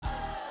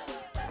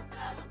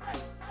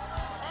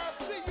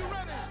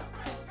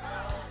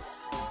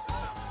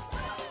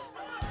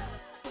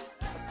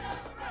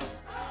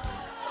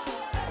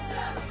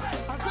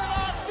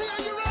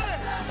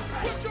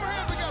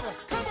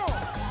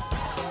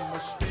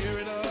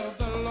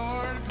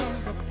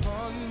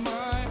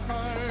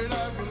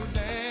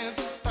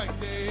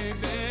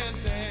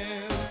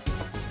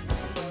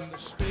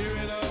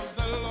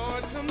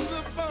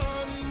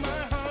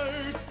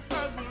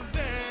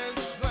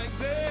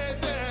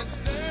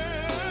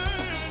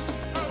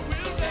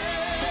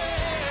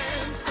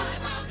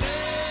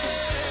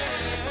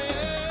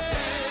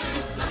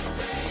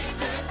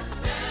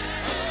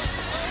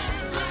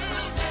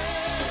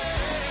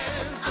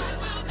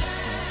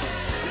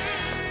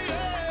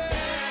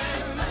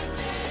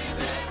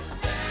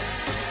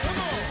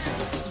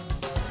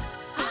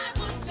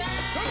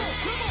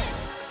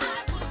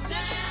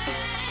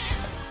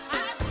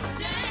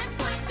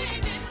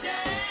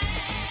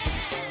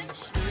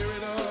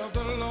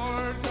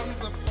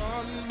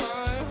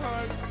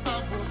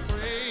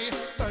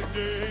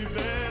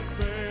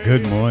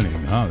Good morning.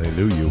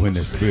 Hallelujah. When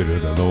the Spirit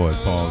of the Lord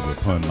falls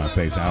upon my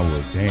face, I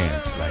will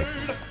dance like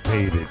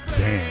David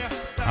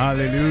danced.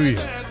 Hallelujah.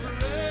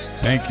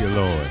 Thank you,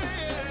 Lord.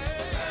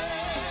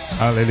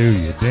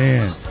 Hallelujah.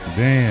 Dance,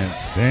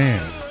 dance,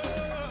 dance.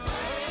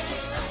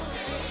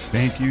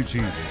 Thank you,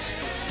 Jesus.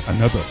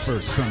 Another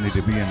first Sunday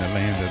to be in the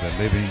land of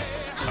the living.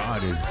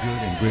 God is good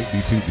and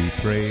greatly to be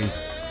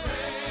praised.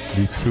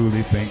 We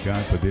truly thank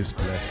God for this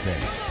blessed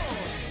day.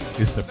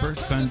 It's the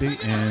first Sunday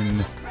in,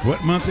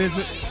 what month is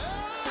it?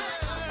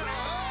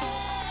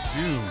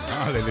 June.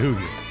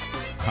 Hallelujah.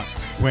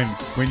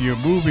 When you're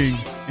moving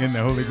in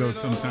the Holy Ghost,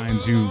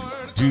 sometimes you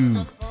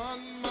do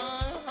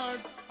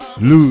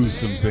lose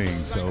some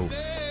things. So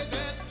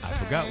I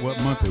forgot what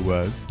month it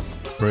was.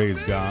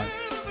 Praise God.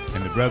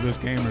 And the brothers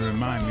came and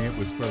reminded me it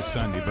was first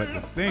Sunday.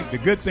 But the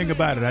good thing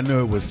about it, I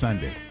know it was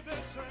Sunday.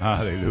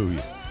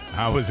 Hallelujah.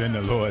 I was in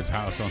the Lord's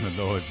house on the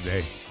Lord's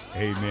day.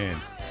 Amen.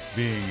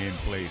 Being in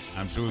place.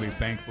 I'm truly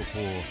thankful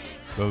for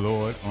the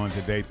Lord on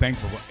today.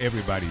 Thankful for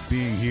everybody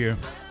being here.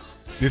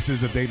 This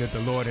is the day that the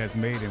Lord has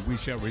made, and we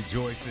shall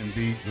rejoice and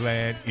be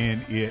glad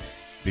in it.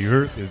 The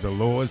earth is the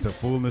Lord's, the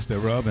fullness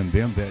thereof, and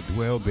them that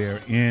dwell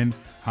therein.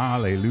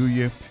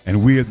 Hallelujah.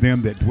 And we are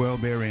them that dwell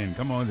therein.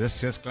 Come on, let's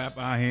just clap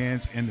our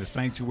hands in the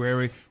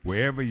sanctuary,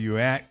 wherever you're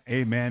at.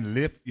 Amen.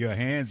 Lift your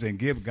hands and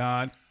give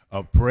God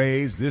a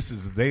praise. This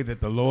is the day that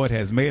the Lord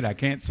has made. I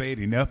can't say it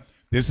enough.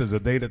 This is a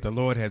day that the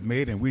Lord has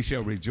made, and we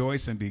shall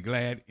rejoice and be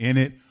glad in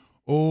it.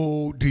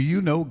 Oh, do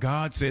you know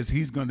God says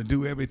he's going to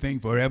do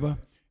everything forever?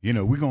 You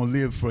know, we're going to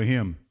live for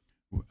him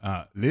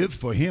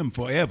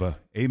forever.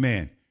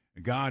 Amen.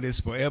 God is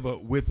forever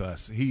with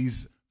us.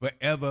 He's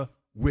forever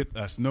with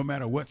us. No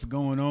matter what's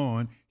going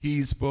on,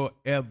 he's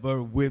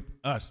forever with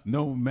us.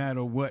 No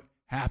matter what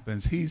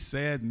happens, he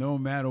said, no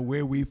matter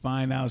where we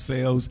find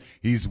ourselves,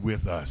 he's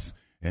with us.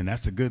 And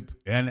that's a good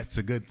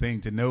thing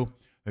to know,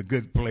 a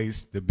good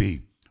place to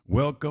be.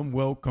 Welcome,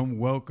 welcome,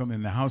 welcome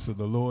in the house of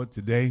the Lord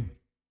today.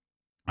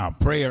 Our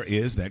prayer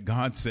is that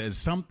God says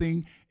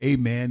something,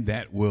 amen,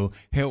 that will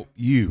help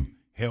you,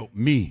 help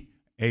me,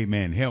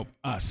 amen, help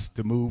us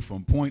to move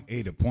from point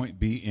A to point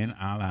B in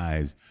our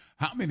lives.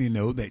 How many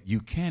know that you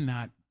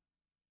cannot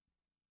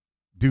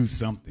do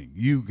something?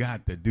 You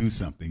got to do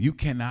something. You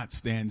cannot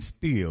stand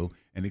still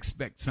and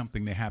expect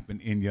something to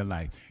happen in your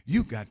life.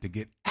 You got to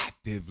get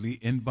actively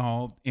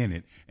involved in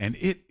it. And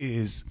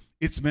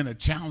it's been a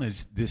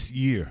challenge this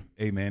year,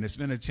 amen. It's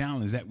been a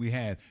challenge that we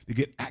had to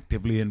get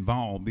actively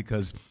involved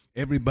because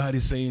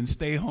everybody's saying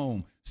stay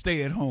home,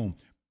 stay at home,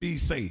 be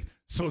safe,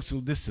 social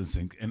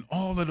distancing, and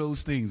all of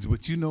those things.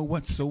 But you know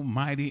what's so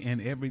mighty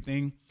in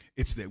everything?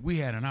 It's that we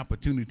had an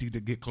opportunity to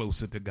get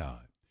closer to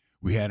God.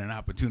 We had an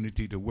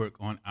opportunity to work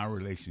on our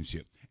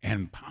relationship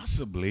and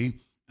possibly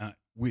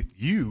with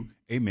you,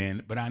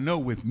 amen. But I know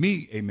with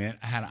me, amen,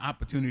 I had an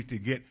opportunity to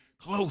get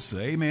closer,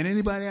 amen.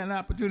 Anybody had an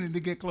opportunity to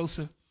get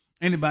closer?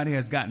 Anybody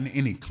has gotten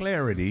any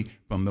clarity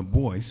from the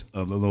voice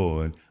of the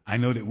Lord? I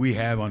know that we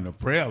have on the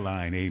prayer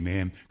line,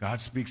 amen. God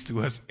speaks to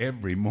us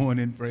every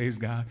morning, praise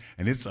God.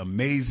 And it's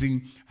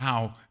amazing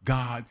how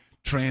God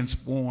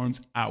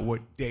transforms our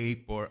day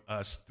for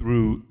us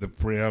through the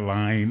prayer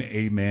line,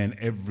 amen.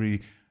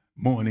 Every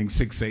morning,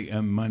 6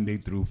 a.m., Monday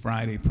through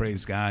Friday,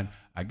 praise God.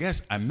 I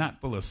guess I'm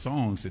not full of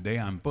songs today.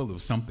 I'm full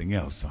of something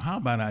else. So how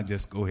about I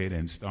just go ahead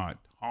and start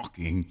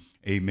talking,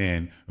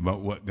 amen, about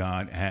what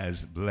God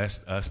has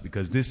blessed us,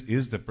 because this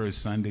is the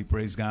first Sunday,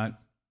 praise God,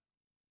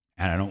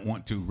 and I don't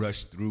want to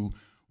rush through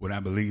what I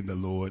believe the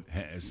Lord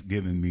has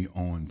given me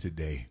on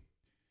today.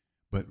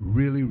 But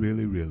really,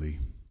 really, really,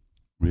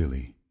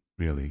 really,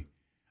 really,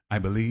 I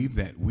believe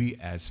that we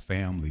as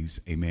families,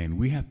 amen,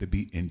 we have to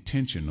be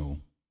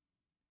intentional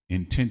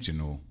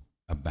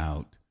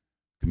about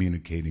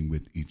communicating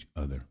with each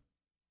other.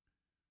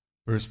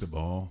 First of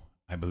all,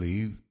 I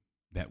believe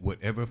that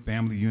whatever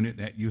family unit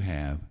that you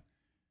have,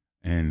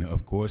 and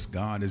of course,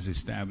 God has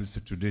established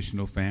a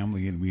traditional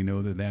family, and we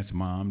know that that's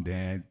mom,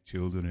 dad,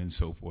 children, and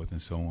so forth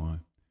and so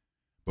on.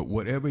 But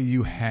whatever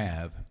you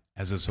have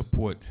as a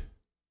support,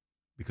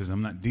 because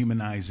I'm not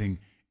demonizing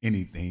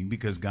anything,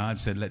 because God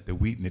said, let the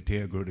wheat and the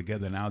tare grow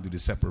together, and I'll do the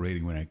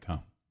separating when I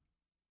come.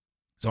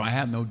 So I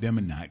have no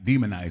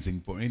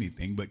demonizing for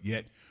anything, but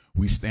yet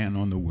we stand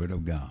on the word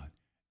of God.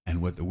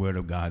 And what the word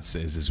of God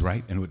says is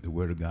right, and what the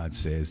word of God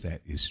says,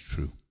 that is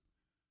true.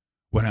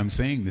 What I'm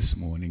saying this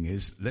morning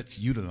is let's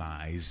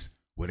utilize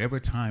whatever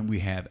time we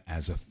have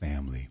as a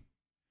family.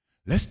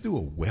 Let's do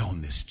a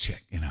wellness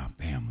check in our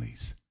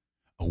families.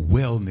 A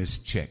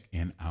wellness check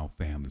in our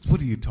families. What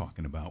are you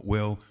talking about?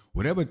 Well,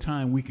 whatever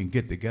time we can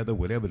get together,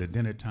 whatever the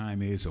dinner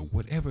time is, or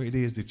whatever it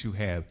is that you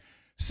have,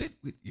 sit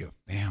with your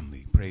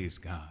family, praise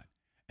God.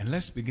 And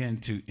let's begin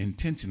to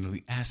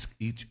intentionally ask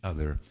each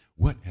other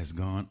what has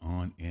gone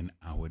on in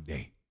our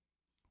day.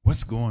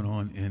 What's going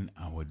on in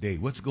our day?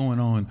 What's going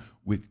on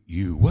with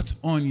you? What's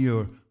on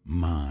your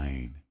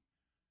mind?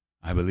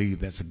 I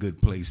believe that's a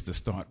good place to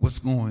start. What's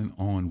going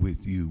on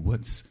with you?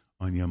 What's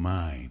on your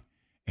mind?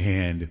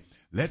 And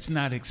let's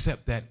not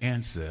accept that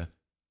answer,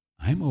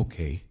 I'm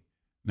okay.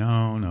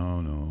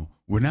 No.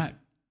 We're not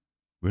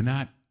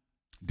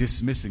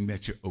dismissing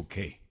that you're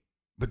okay.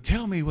 But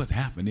tell me what's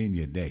happened in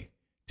your day.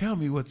 Tell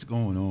me what's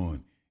going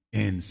on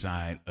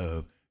inside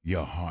of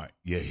your heart,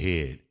 your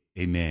head.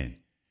 Amen.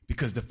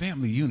 Because the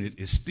family unit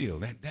is still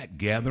that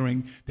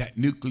gathering, that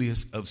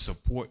nucleus of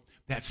support,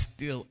 that's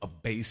still a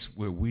base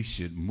where we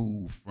should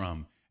move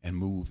from and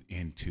move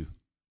into.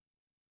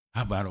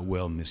 How about a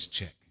wellness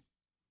check?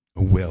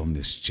 A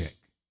wellness check.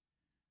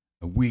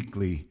 A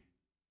weekly,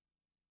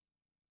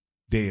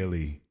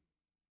 daily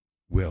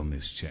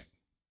wellness check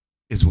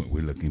is what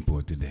we're looking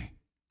for today.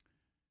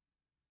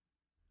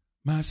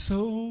 My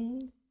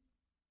soul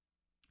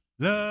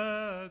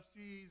loves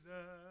Jesus.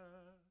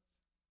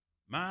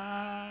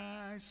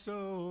 My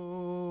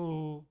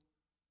soul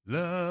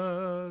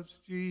loves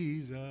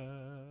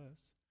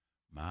Jesus.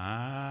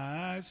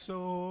 My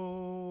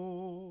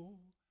soul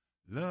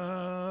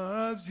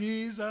loves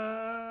Jesus.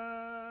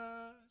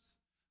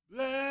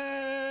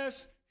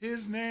 Bless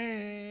his name.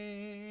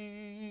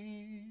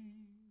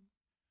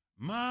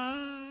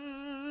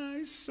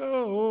 My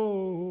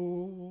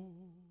soul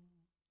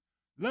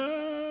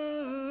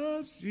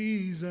loves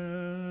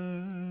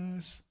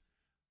Jesus.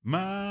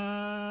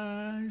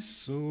 My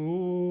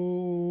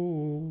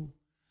soul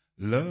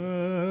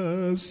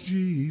loves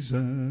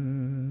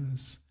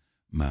Jesus.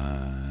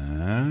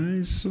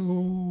 My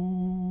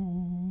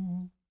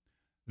soul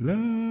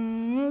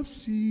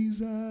loves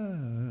Jesus.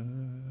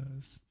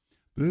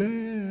 Bless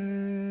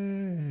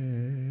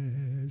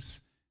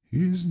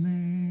his name.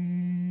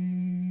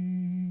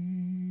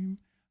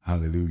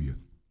 Hallelujah.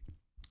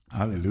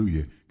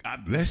 Hallelujah.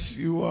 God bless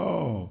you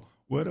all.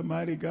 What a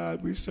mighty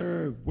God we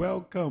serve.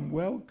 Welcome,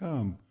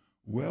 welcome,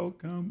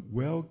 welcome,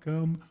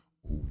 welcome,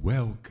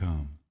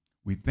 welcome.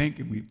 We thank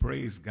and we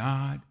praise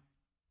God.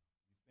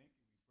 We thank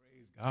and we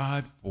praise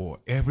God for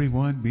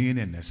everyone being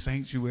in the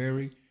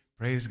sanctuary.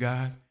 Praise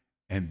God.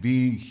 And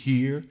being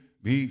here,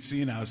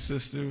 seeing our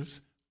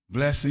sisters.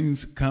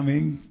 Blessings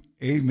coming.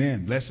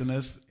 Amen. Blessing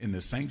us in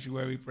the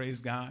sanctuary.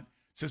 Praise God.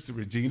 Sister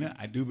Regina,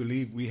 I do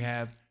believe we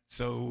have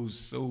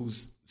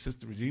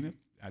Sister Regina,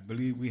 I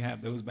believe we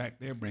have those back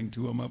there. Bring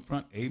two of them up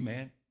front.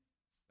 Amen.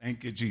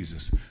 Thank you,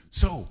 Jesus.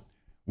 So,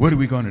 what are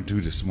we going to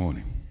do this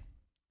morning?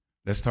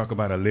 Let's talk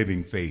about a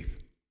living faith.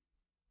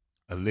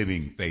 A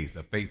living faith,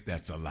 a faith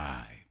that's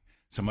alive.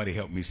 Somebody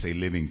help me say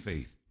living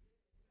faith.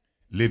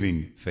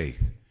 Living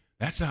faith.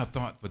 That's our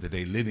thought for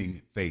today,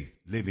 living faith,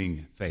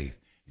 living faith.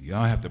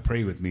 Y'all have to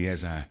pray with me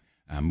as I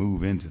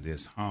move into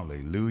this.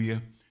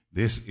 Hallelujah.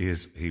 This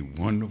is a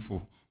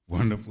wonderful,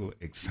 wonderful,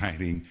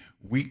 exciting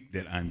week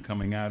that I'm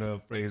coming out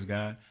of. Praise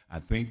God. I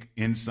think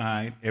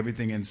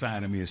everything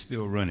inside of me is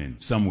still running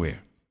somewhere.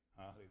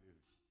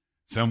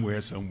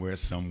 Hallelujah.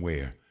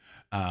 Somewhere.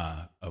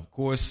 Of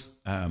course,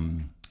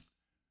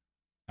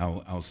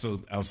 I'll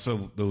sow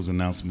those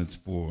announcements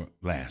for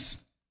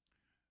last.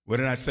 What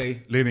did I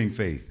say? Living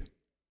faith.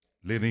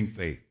 Living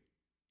faith.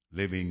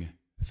 Living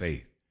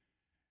faith.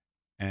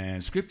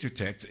 And scripture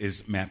text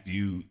is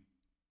Matthew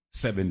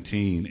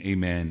 17,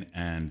 amen,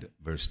 and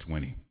verse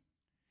 20. It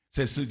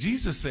says, so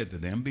Jesus said to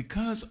them,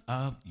 because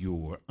of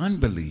your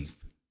unbelief,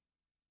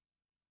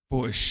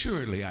 for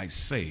assuredly I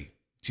say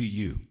to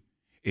you,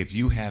 if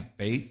you have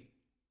faith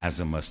as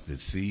a mustard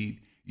seed,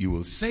 you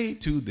will say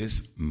to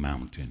this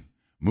mountain,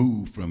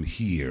 move from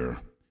here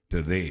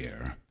to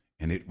there,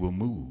 and it will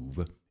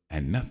move,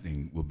 and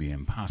nothing will be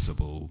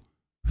impossible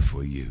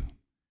for you.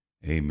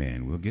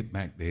 Amen. We'll get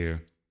back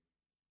there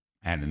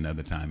at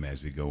another time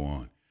as we go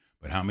on.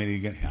 But how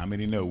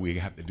many know we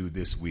have to do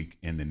this week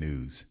in the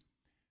news?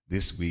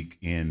 This week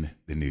in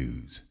the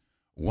news.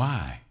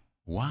 Why?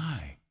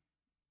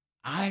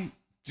 I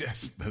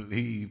just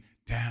believe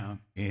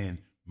down in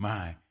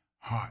my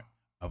heart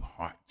of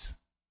hearts.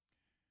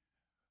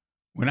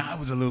 When I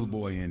was a little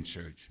boy in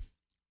church,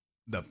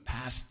 the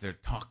pastor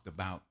talked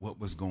about what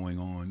was going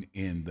on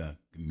in the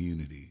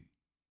community.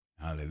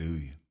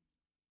 Hallelujah.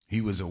 He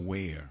was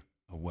aware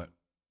of what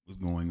was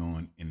going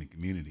on in the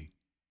community.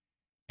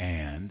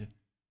 And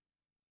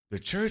the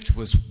church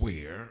was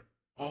where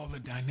all the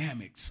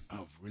dynamics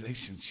of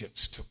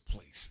relationships took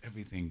place.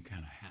 Everything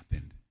kind of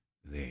happened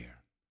there.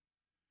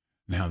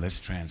 Now let's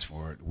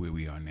transfer it to where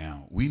we are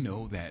now. We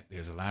know that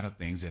there's a lot of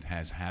things that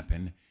has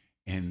happened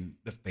in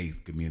the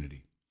faith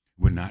community.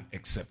 We're not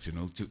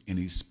exceptional to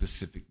any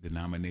specific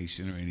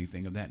denomination or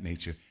anything of that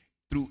nature.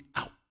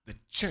 Throughout the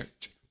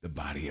church, the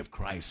body of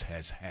Christ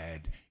has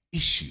had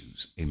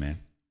issues. Amen.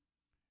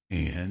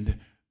 And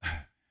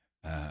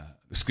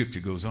the scripture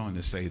goes on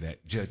to say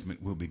that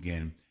judgment will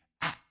begin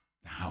at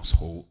the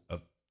household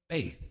of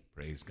faith.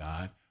 Praise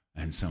God.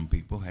 And some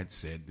people had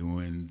said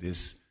during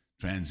this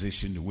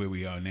transition to where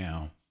we are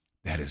now,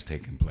 that has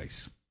taken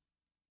place.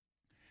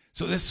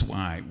 So that's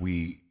why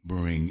we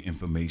bring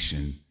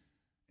information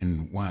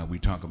and why we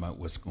talk about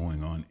what's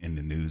going on in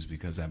the news,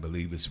 because I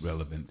believe it's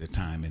relevant to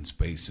time and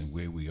space and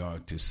where we are,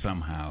 to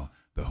somehow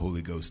the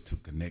Holy Ghost to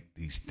connect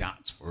these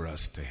dots for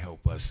us, to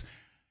help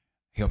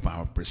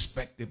our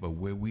perspective of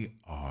where we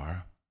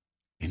are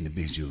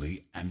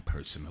individually and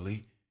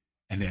personally.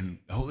 And then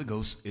the Holy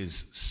Ghost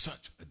is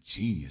such a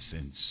genius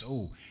and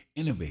so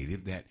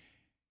innovative that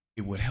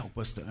it would help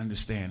us to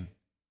understand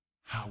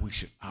how we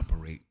should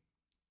operate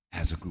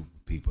as a group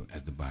of people,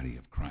 as the body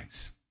of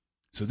Christ.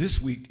 So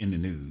this week in the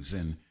news,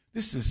 and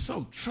this is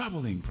so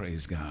troubling,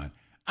 praise God.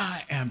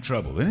 I am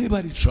troubled.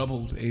 Anybody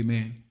troubled?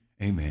 Amen.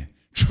 Amen.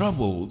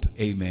 Troubled,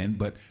 amen,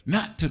 but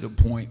not to the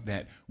point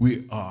that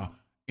we are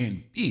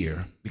in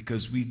fear,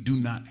 because we do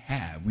not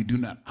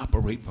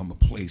operate from a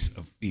place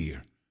of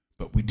fear,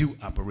 but we do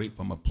operate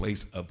from a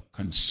place of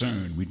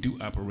concern. We do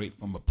operate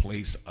from a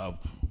place of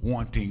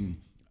wanting,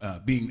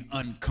 being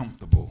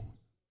uncomfortable,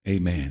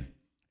 amen,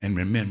 and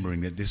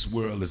remembering that this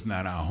world is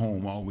not our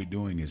home. All we're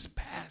doing is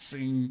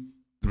passing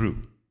through.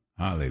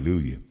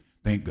 Hallelujah.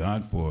 Thank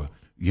God for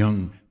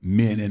young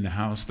men in the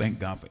house. Thank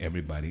God for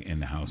everybody in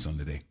the house on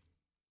the day.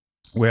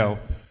 Well,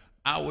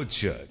 our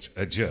judge,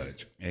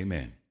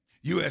 amen,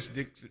 U.S.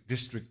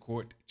 District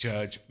Court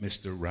Judge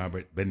Mr.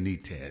 Robert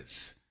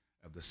Benitez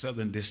of the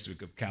Southern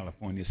District of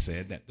California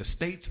said that the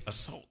state's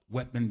assault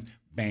weapon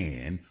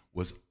ban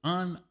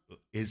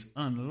is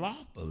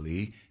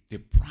unlawfully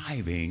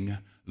depriving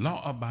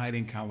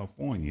law-abiding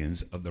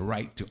Californians of the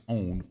right to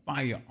own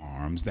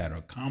firearms that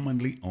are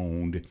commonly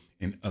owned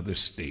in other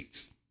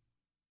states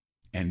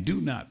and do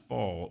not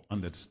fall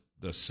under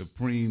the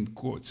Supreme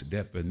Court's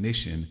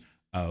definition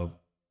of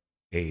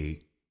a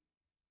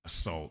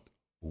assault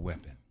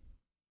weapon.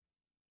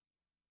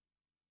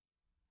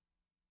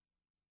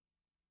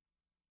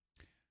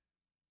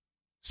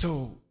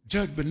 So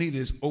Judge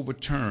Benitez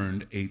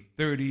overturned a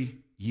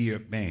 30-year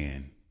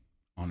ban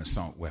on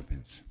assault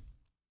weapons.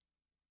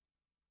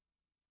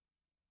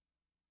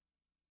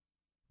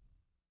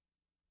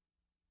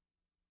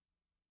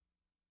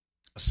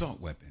 Assault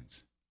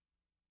weapons.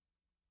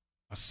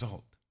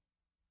 Assault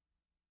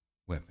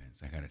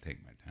weapons. I got to take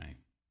my time.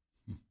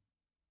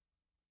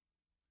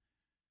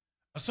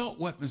 Assault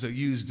weapons are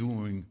used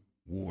during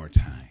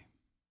wartime.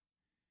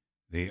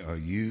 They are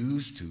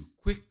used to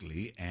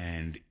quickly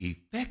and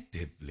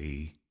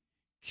effectively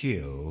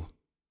kill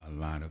a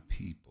lot of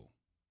people.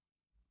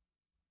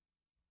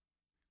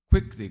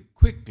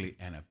 Quickly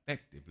and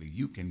effectively,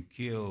 you can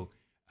kill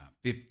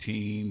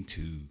 15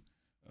 to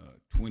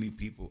 20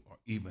 people or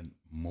even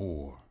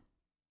more.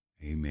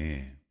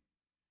 Amen.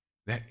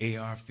 That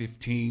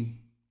AR-15,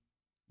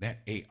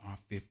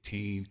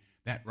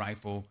 that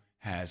rifle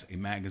has a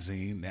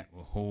magazine that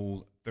will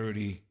hold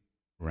 30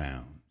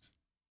 rounds.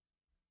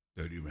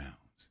 30 rounds.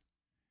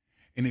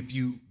 And if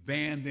you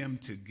band them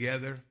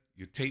together,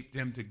 you tape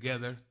them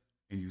together,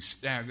 and you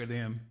stagger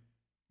them,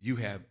 you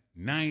have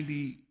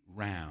 90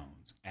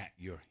 rounds at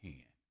your hand.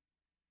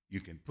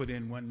 You can put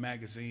in one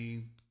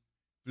magazine,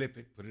 flip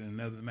it, put it in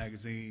another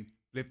magazine,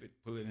 flip it,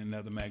 put it in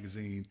another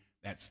magazine.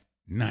 That's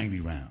 90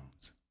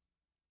 rounds.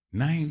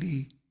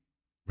 90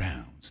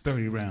 rounds,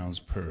 30 rounds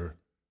per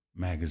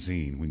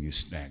magazine when you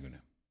stagger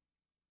them.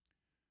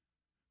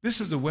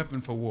 This is a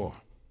weapon for war.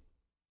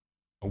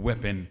 A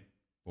weapon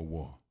for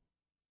war.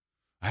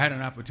 I had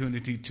an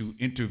opportunity to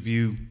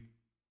interview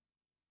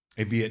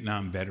a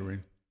Vietnam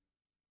veteran.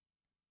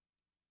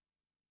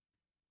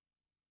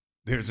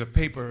 There's a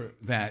paper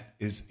that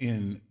is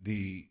in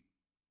the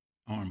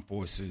armed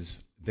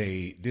forces.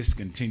 They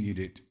discontinued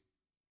it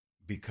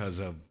because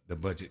of the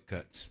budget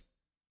cuts,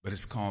 but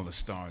it's called the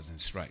Stars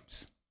and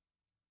Stripes.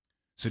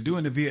 So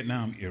during the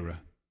Vietnam era,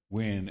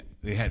 when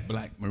they had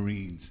black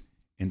Marines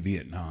in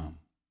Vietnam,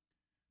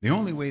 the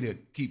only way to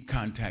keep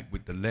contact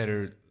with the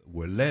letter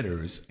were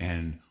letters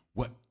and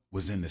what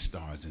was in the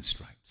Stars and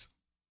Stripes.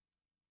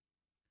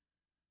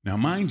 Now,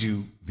 mind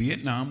you,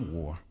 Vietnam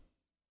War,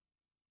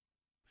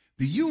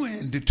 the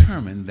UN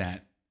determined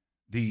that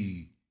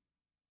the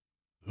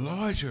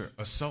larger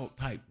assault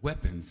type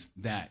weapons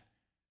that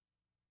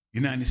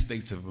United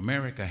States of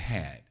America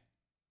had,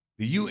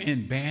 the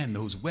UN banned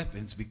those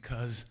weapons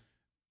because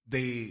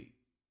they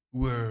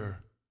were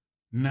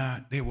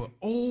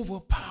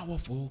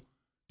overpowerful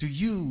to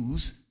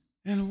use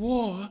in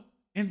war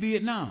in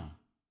Vietnam.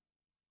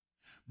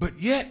 But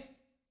yet,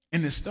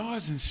 in the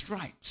Stars and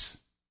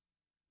Stripes,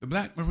 the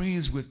black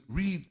Marines would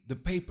read the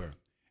paper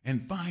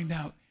and find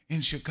out in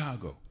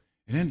Chicago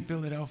and in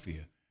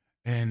Philadelphia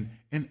and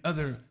in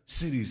other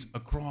cities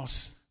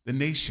across the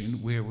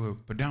nation where were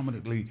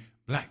predominantly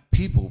black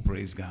people,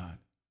 praise God,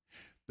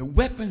 the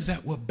weapons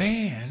that were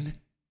banned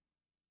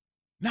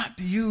not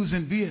to use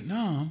in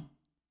Vietnam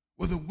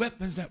were the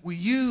weapons that were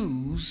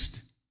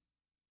used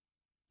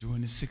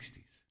during the 60s.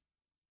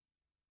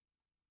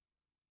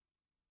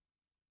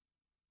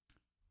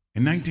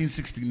 In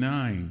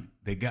 1969,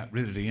 they got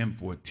rid of the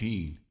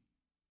M14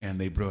 and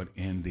they brought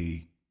in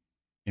the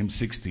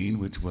M16,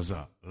 which was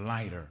a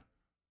lighter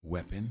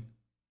weapon,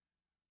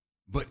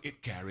 but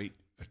it carried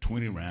a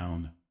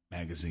 20-round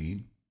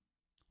magazine,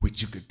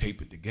 which you could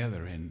tape it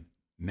together, and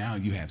now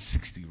you have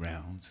 60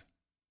 rounds.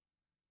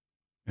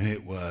 And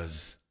it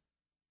was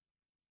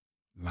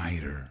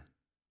lighter,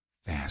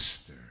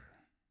 faster.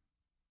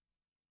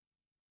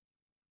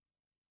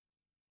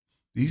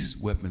 These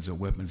weapons are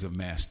weapons of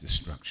mass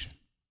destruction.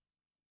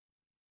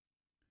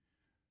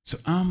 So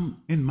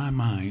I'm in my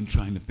mind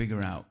trying to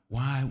figure out,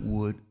 why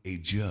would a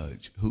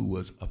judge who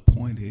was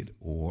appointed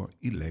or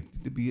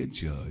elected to be a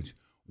judge,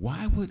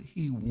 why would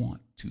he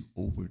want to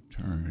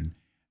overturn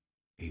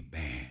a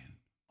ban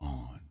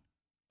on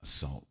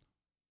assault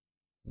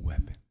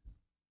weapon?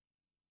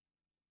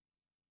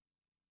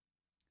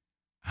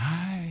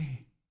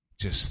 I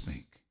just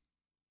think,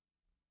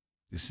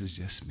 this is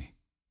just me.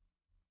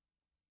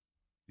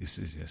 This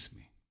is just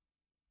me.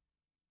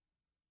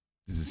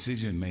 The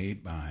decision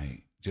made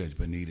by Judge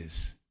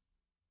Benitez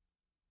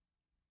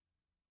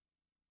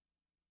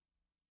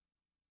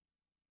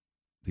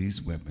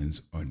these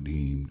weapons are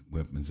deemed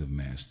weapons of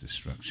mass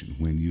destruction.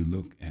 When you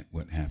look at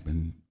what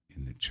happened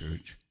in the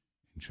church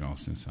in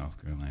Charleston,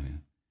 South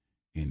Carolina,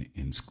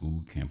 in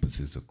school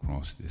campuses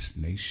across this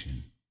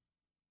nation,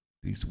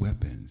 these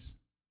weapons,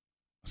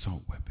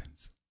 assault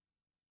weapons,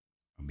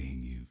 are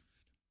being used.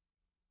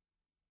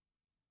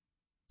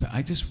 So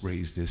I just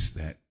raise this,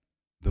 that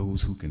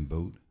those who can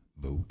vote,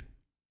 vote.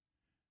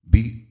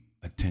 Be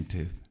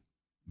attentive,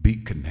 be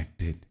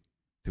connected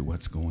to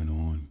what's going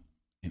on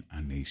in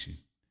our nation,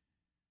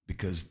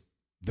 because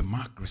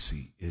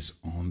democracy is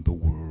on the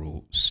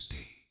world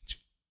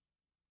stage,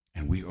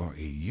 and we are a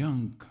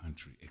young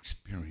country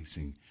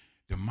experiencing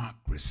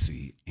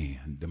democracy,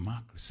 and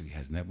democracy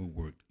has never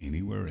worked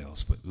anywhere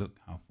else, but look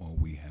how far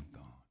we have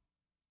gone.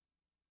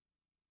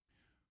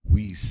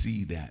 We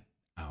see that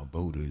our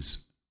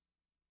voters'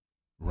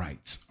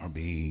 rights are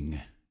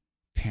being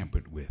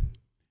tampered with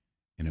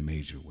in a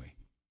major way.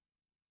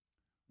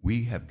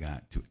 We have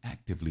got to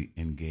actively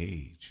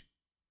engage.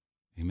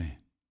 Amen.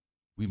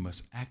 We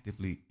must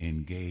actively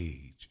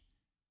engage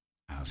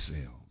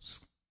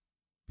ourselves,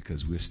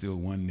 because we're still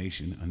one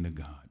nation under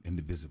God,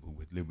 indivisible,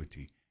 with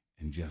liberty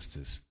and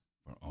justice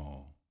for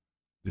all.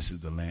 This is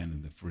the land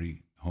of the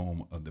free,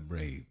 home of the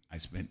brave. I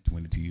spent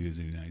 22 years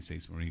in the United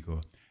States Marine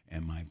Corps,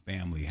 and my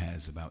family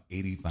has about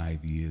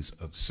 85 years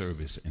of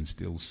service and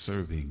still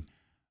serving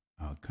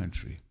our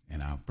country.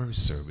 And our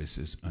first service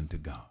is unto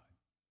God.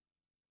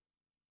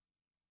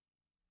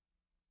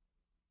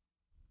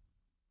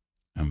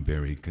 I'm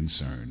very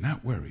concerned,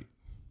 not worried,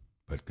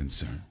 but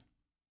concerned.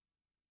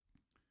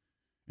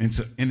 And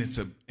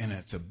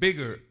it's a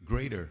bigger,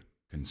 greater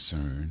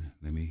concern.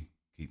 Let me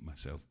keep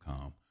myself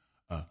calm.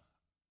 A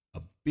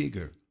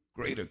bigger,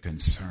 greater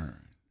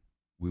concern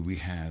where we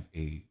have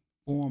a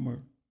former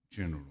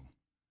general,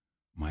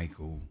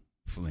 Michael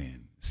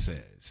Flynn,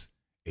 says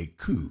a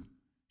coup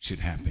should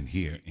happen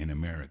here in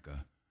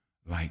America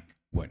like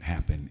what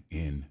happened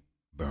in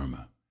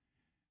Burma.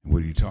 And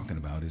what you're talking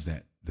about is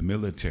that the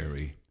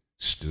military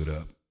stood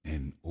up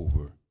and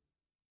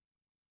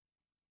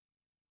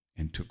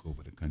took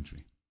over the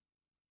country.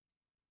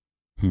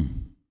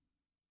 And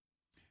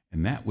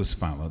that was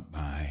followed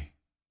by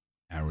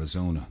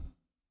Arizona.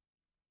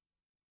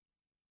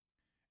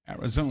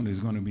 Arizona is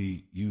going to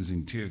be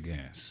using tear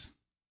gas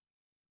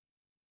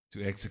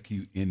to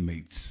execute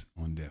inmates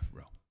on death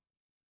row.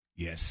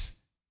 Yes,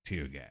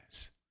 tear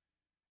gas.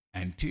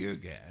 And tear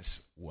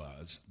gas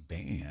was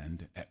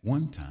banned at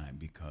one time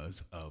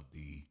because of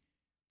the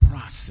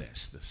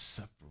process, the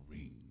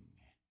suffering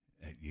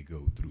that you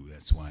go through.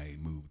 That's why it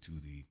moved to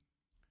the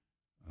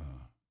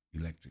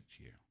electric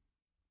chair.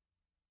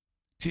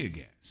 Tear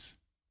gas,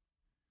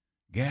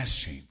 gas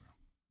chamber,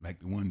 like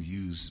the ones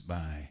used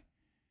by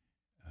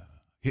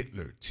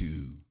Hitler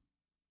to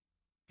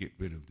get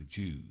rid of the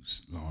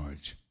Jews,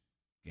 large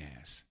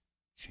gas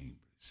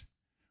chambers.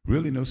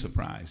 Really no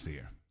surprise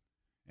there.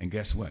 And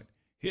guess what?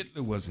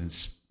 Hitler was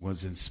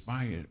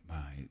inspired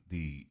by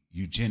the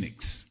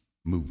eugenics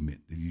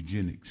movement,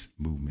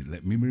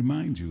 Let me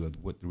remind you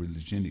of what the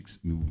eugenics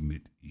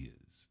movement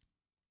is.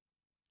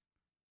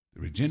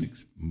 The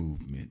eugenics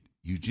movement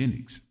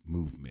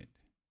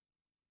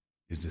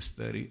is the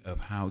study of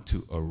how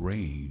to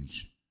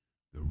arrange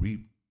the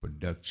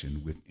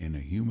reproduction within a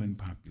human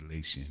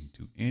population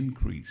to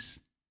increase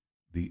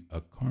the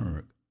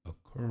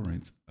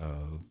occurrence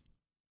of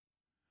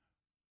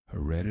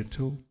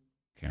hereditary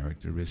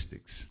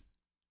characteristics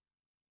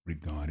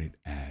regarded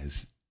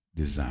as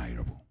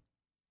desirable.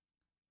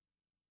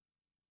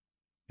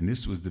 And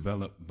this was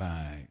developed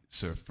by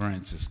Sir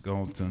Francis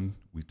Galton.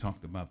 We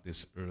talked about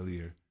this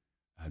earlier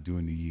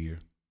during the year.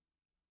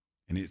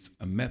 And it's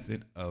a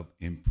method of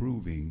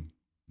improving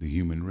the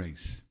human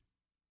race.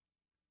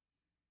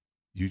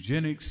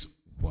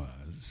 Eugenics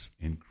was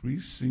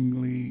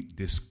increasingly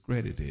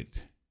discredited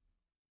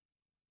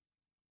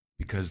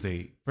because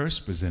they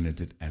first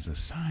presented it as a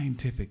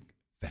scientific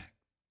fact,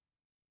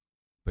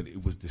 but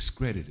it was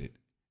discredited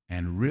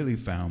and really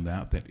found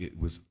out that it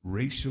was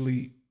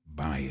racially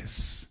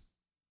biased,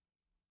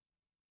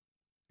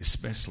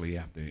 especially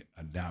after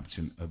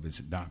adoption of its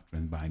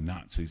doctrine by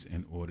Nazis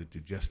in order to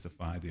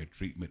justify their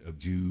treatment of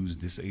Jews,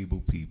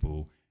 disabled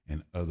people,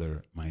 and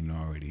other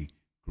minority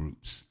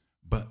groups.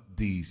 But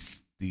the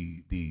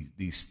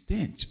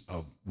stench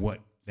of what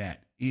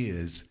that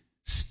is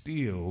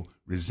still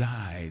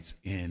resides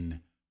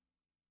in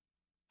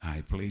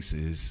high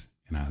places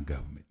in our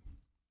government.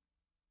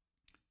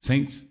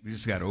 Saints, we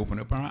just got to open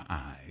up our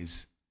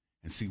eyes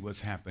and see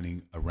what's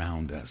happening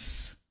around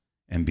us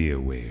and be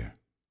aware.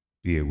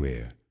 Be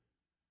aware.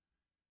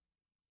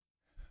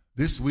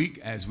 This week,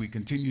 as we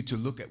continue to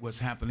look at what's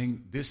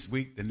happening, this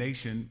week the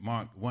nation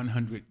marked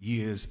 100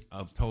 years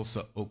of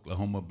Tulsa,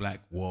 Oklahoma,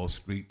 Black Wall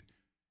Street,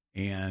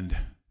 and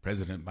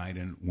President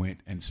Biden went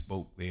and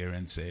spoke there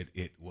and said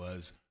it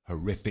was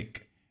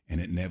horrific and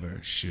it never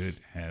should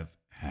have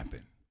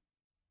happened.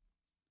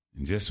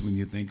 And just when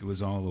you think it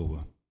was all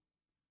over,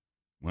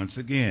 once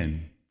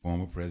again,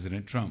 former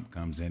President Trump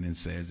comes in and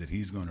says that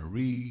he's going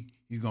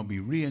to be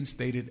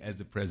reinstated as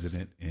the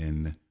president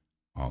in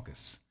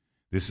August.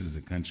 This is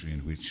the country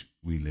in which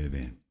we live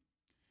in.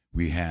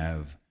 We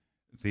have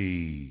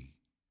the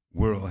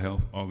World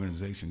Health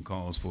Organization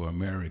calls for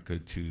America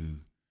to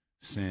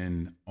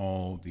send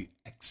all the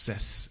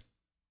excess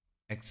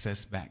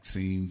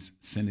vaccines,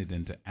 send it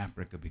into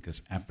Africa,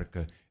 because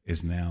Africa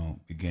is now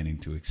beginning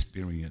to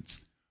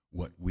experience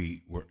what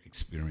we were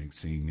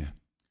experiencing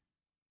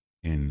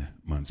in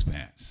months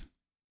past.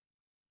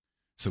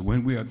 So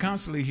when we are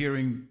constantly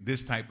hearing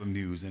this type of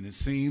news, and it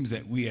seems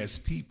that we as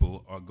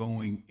people are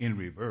going in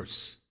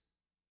reverse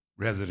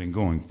rather than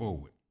going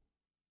forward,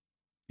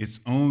 it's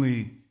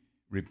only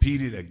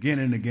repeated again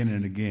and again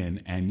and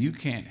again, and you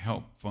can't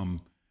help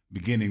from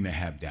beginning to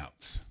have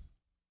doubts.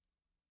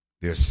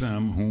 There's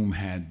some whom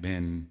had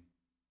been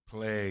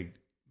plagued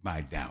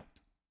by doubt,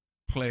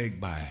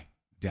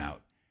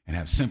 and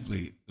have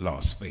simply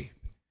lost faith.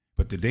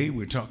 But today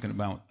we're talking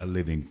about a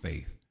living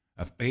faith,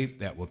 a faith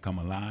that will come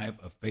alive,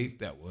 a faith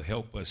that will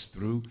help us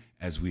through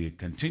as we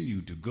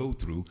continue to go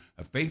through,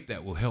 a faith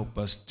that will help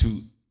us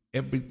to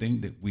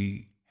everything that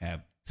we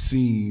have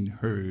seen,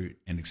 heard,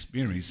 and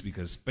experienced,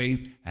 because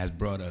faith has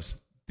brought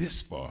us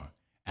this far,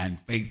 and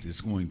faith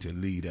is going to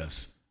lead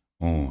us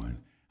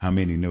on. How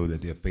many know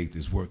that their faith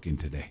is working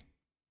today?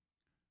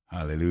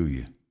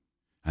 Hallelujah.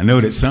 I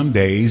know that some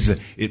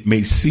days it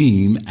may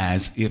seem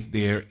as if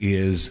there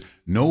is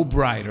no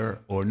brighter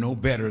or no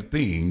better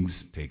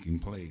things taking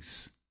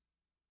place.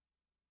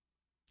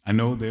 I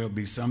know there'll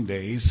be some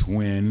days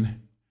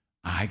when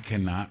I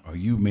cannot, or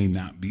you may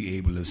not be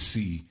able to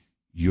see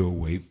your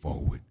way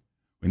forward.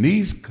 When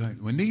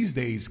these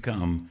days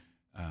come,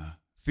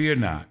 fear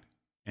not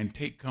and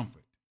take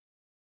comfort.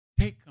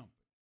 Take comfort.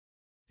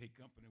 Take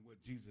comfort in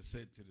what Jesus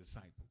said to the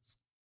disciples.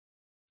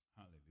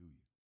 Hallelujah.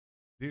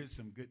 There's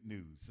some good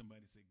news.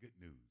 Somebody say good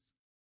news.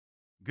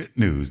 Good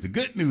news. The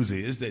good news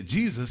is that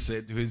Jesus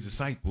said to his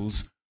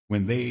disciples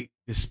when they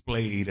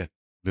displayed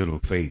little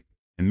faith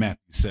in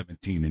Matthew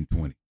 17 and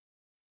 20. It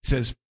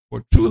says,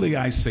 "For truly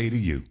I say to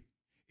you,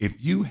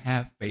 if you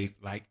have faith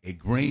like a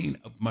grain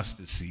of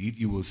mustard seed,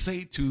 you will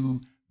say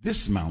to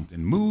this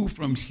mountain, move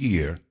from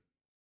here,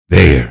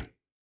 there,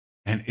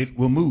 and it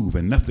will move,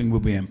 and nothing will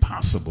be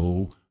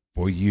impossible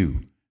for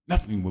you."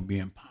 Nothing will be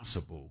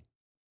impossible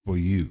for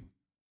you.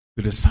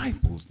 The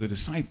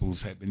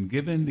disciples have been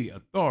given the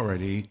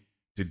authority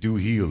to do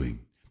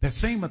healing. That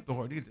same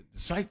authority that the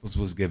disciples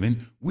was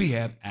given, we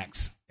have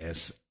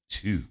access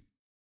to.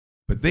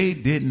 But they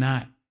had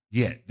not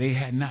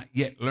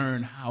yet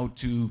learned how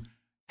to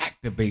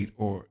activate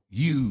or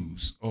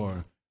use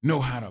or know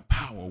how to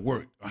power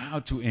work or how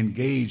to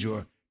engage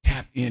or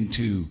tap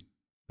into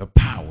the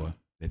power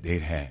that they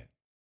had.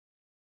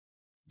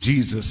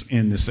 Jesus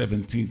in the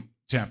 17th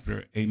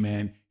chapter,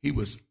 amen, he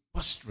was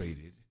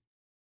frustrated.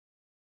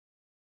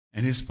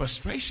 And his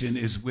frustration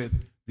is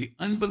with the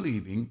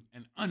unbelieving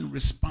and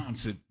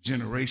unresponsive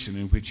generation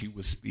in which he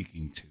was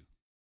speaking to.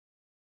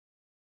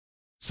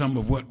 Some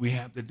of what we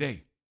have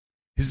today.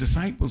 His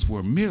disciples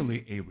were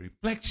merely a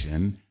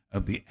reflection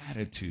of the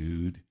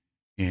attitude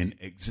in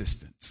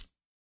existence.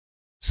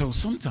 So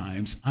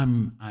sometimes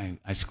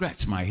I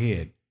scratch my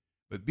head,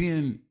 but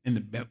being in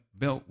the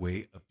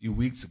Beltway a few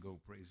weeks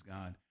ago, praise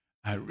God,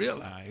 I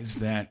realized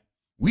that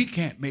we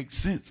can't make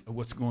sense of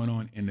what's going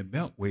on in the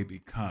Beltway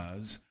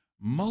because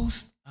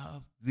most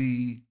of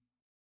the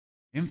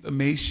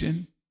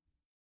information,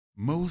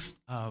 most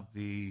of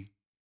the,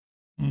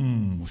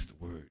 what's the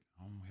word?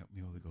 Oh, help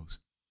me, Holy Ghost.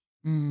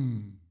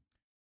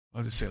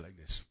 I'll just say it like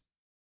this.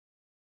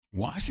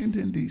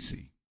 Washington,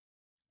 D.C.,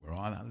 where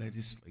all our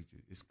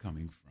legislature is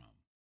coming from,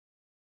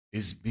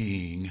 is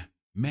being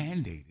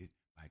mandated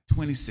by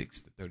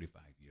 26 to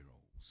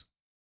 35-year-olds.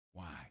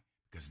 Why?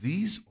 Because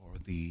these are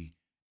the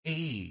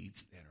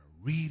aides that are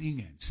reading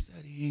and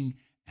studying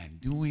and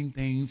doing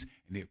things,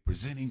 and they're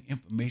presenting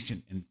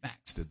information and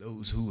facts to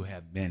those who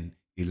have been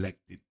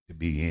elected to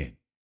be in.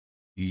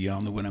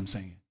 Y'all know what I'm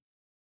saying?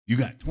 You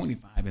got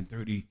 25 to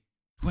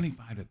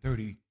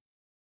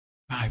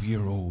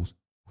 35-year-olds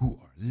who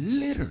are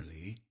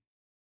literally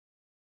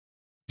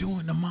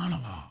doing the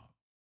monologue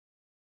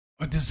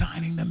or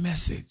designing the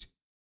message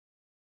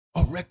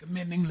or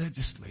recommending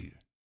legislator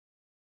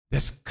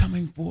that's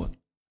coming forth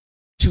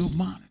to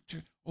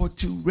monitor or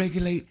to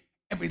regulate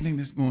everything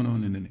that's going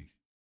on in the nation.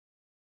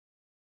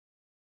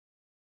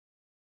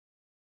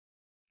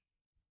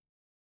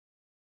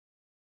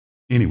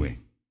 Anyway,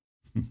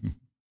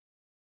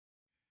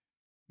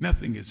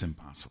 nothing is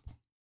impossible.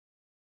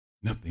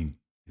 Nothing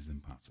is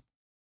impossible.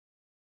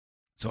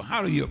 So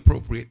how do you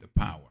appropriate the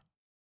power?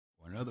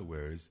 Or in other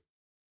words,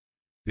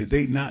 did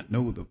they not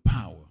know the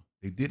power?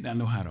 They did not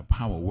know how the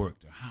power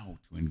worked or how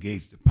to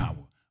engage the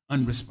power.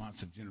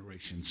 Unresponsive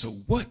generation. So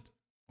what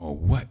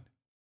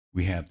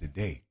we have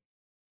today?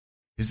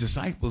 His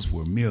disciples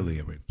were merely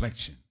a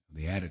reflection of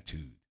the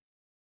attitude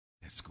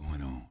that's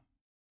going on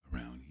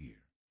around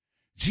here.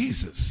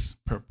 Jesus'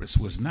 purpose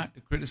was not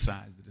to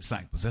criticize the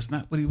disciples. That's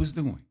not what he was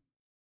doing.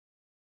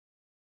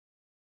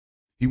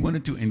 He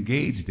wanted to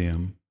engage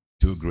them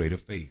to a greater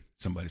faith.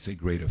 Somebody say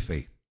greater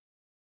faith.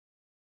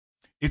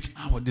 It's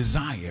our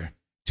desire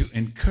to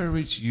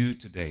encourage you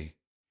today,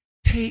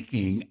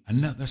 taking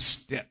another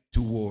step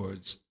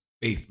towards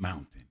Faith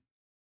Mountain.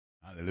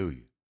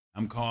 Hallelujah.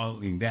 I'm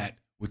calling that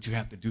what you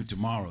have to do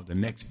tomorrow, the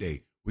next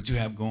day, what you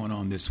have going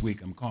on this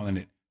week. I'm calling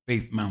it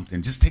Faith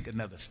Mountain. Just take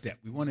another step.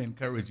 We want to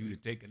encourage you to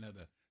take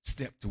another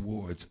step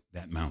towards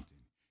that mountain.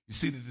 You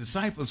see, the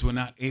disciples were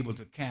not able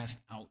to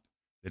cast out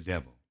the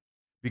devil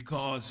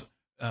because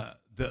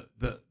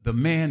the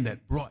man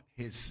that brought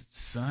his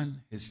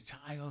son, his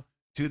child,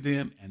 to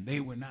them, and they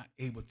were not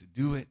able to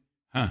do it,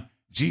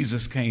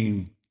 Jesus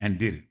came and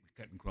did it,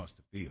 cutting across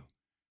the field.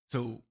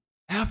 So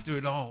after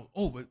it all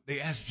over, they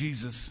asked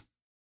Jesus,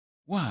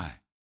 why?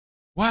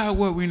 Why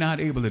were we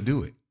not able to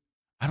do it?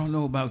 I don't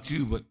know about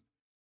you, but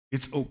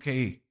it's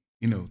okay,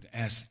 to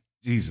ask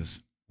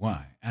Jesus,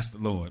 why? Ask the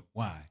Lord,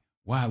 why?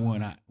 Why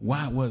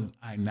wasn't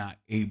I not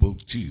able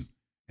to?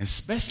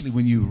 Especially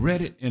when you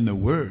read it in the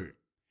Word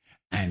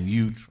and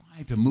you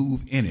try to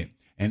move in it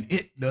and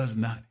it does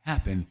not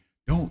happen.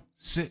 Don't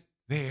sit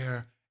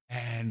there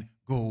and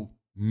go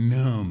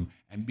numb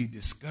and be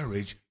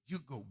discouraged. You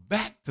go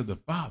back to the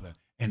Father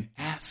and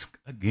ask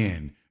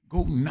again.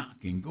 Go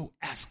knocking, go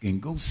asking,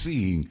 go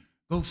seeing,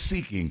 go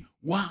seeking.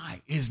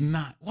 Why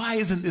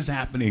isn't this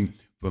happening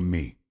for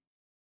me?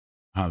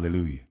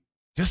 Hallelujah.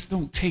 Just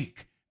don't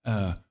take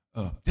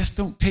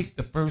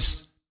the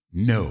first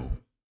no.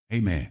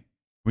 Amen.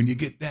 When you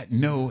get that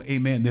no,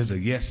 amen, there's a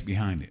yes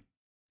behind it.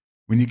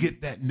 When you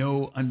get that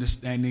no,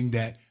 understanding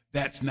that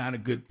that's not a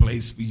good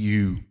place for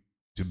you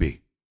to be.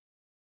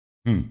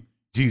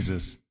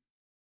 Jesus,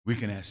 we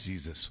can ask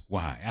Jesus,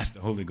 why? Ask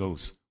the Holy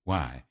Ghost,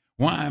 why?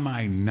 Why am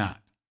I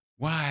not?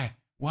 Why?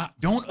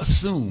 Don't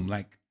assume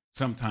like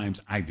sometimes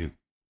I do.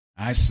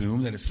 I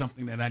assume that it's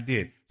something that I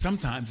did.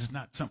 Sometimes it's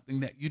not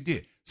something that you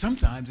did.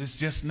 Sometimes it's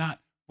just not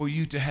for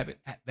you to have it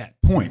at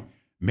that point.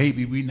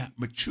 Maybe we're not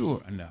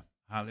mature enough,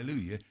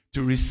 hallelujah,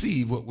 to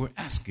receive what we're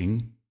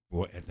asking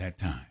for at that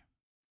time.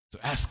 So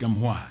ask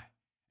him why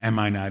am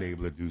I not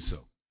able to do so?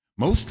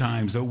 Most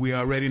times, though, we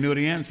already know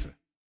the answer.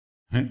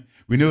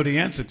 We know the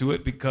answer to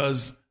it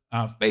because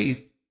our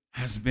faith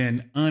has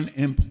been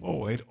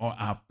unemployed, or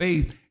our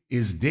faith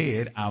is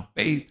dead. Our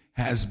faith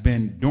has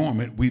been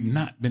dormant. We've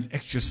not been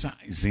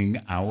exercising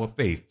our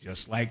faith.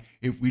 Just like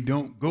if we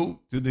don't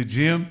go to the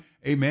gym,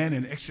 amen,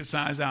 and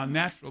exercise our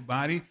natural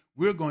body,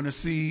 we're going to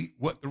see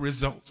what the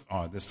results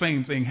are. The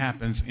same thing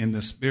happens in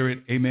the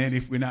spirit, amen,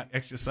 if we're not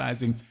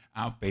exercising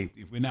our faith,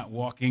 if we're not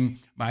walking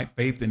by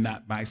faith and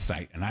not by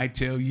sight. And I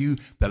tell you,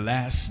 the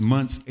last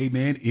months,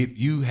 amen, if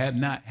you have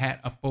not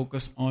had a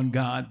focus on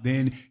God,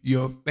 then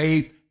your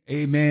faith,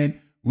 amen,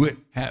 would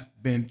have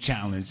been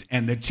challenged.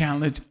 And the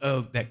challenge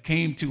that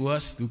came to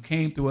us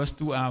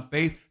through our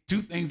faith,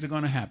 two things are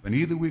going to happen.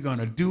 Either we're going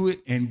to do it,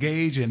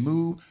 engage and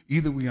move.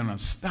 Either we're going to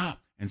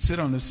stop and sit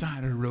on the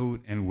side of the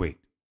road and wait.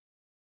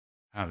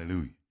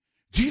 Hallelujah.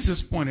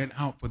 Jesus pointed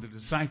out for the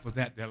disciples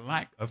that their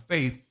lack of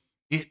faith,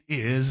 it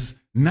is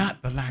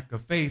not the lack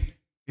of faith.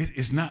 It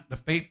is not the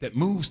faith that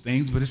moves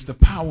things, but it's the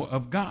power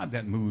of God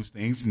that moves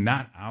things,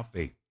 not our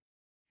faith.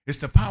 It's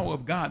the power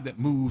of God that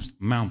moves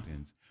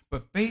mountains.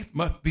 But faith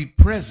must be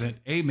present,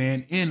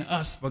 amen, in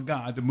us for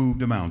God to move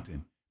the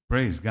mountain.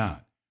 Praise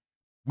God.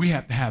 We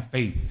have to have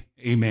faith,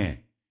 amen,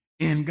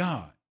 in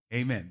God,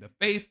 amen. The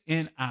faith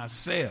in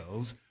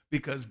ourselves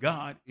because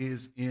God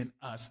is in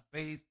us.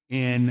 Faith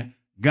in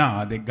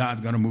God that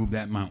God's going to move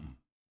that mountain.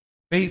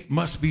 Faith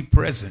must be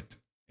present,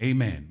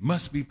 amen,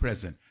 must be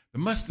present. The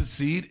mustard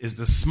seed is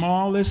the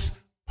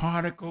smallest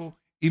particle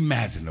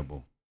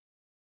imaginable.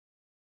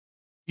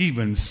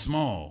 Even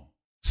small,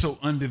 so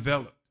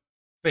undeveloped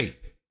faith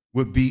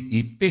would be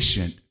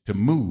efficient to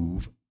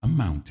move a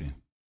mountain.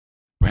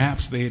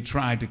 Perhaps they had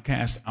tried to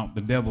cast out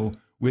the devil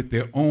with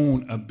their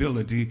own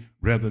ability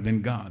rather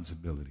than God's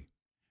ability.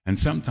 And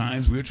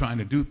sometimes we're trying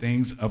to do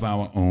things of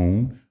our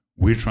own.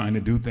 We're trying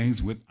to do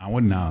things with our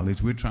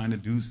knowledge. We're trying to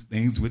do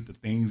things with the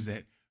things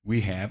that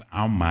we have,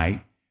 our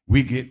might.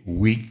 We get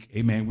weak,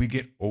 amen. We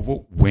get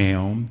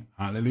overwhelmed,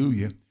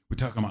 hallelujah. We're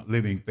talking about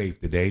living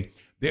faith today.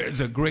 There is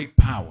a great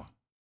power.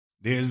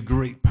 There's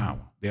great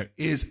power. There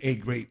is a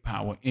great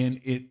power, and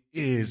it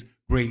is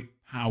great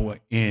power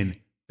in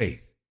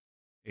faith.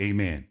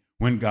 Amen.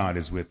 When God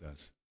is with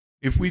us.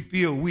 If we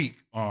feel weak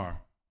or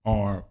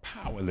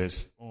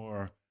powerless,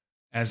 or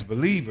as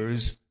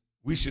believers,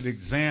 we should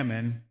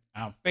examine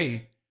our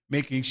faith,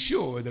 making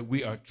sure that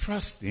we are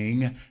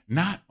trusting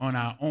not on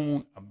our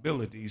own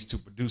abilities to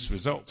produce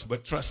results,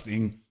 but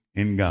trusting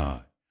in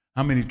God.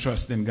 How many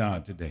trust in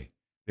God today?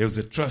 There was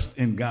a trust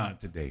in God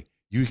today.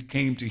 You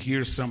came to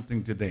hear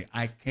something today.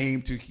 I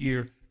came to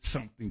hear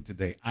something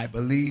today. I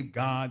believe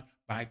God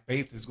by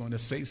faith is going to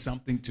say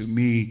something to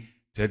me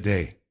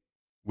today.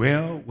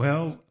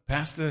 Well,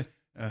 Pastor,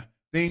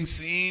 things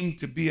seem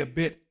to be a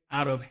bit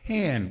out of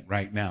hand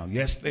right now.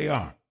 Yes, they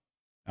are.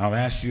 I'll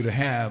ask you to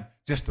have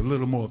just a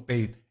little more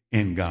faith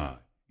in God.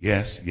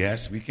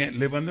 Yes, we can't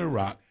live under a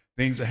rock.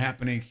 Things are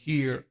happening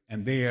here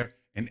and there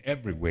and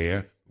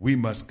everywhere. We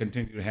must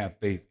continue to have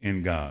faith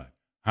in God.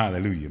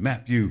 Hallelujah.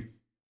 Matthew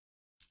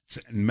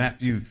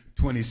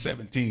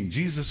 20:17,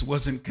 Jesus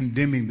wasn't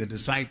condemning the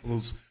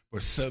disciples for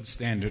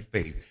substandard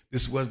faith.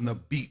 This wasn't a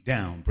beat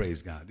down,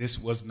 praise God. This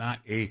was not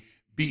a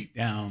beat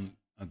down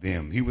of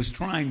them. He was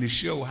trying to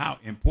show how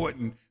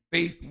important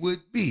faith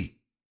would be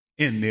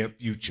in their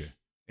future.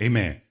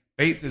 Amen.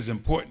 Faith is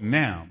important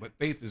now, but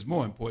faith is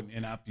more important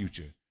in our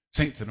future.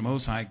 Saints of the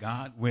Most High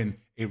God, when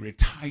a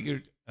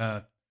retired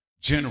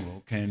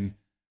general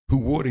who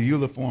wore the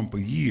uniform for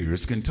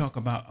years can talk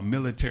about a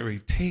military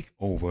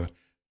takeover,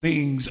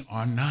 things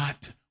are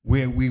not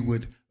where we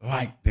would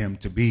like them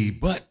to be,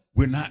 but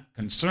we're not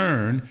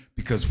concerned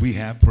because we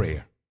have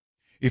prayer.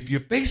 If you're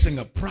facing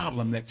a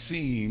problem that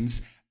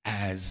seems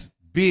as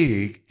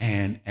big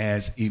and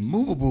as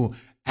immovable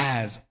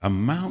as a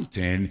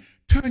mountain,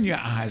 turn your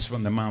eyes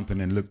from the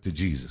mountain and look to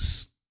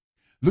Jesus.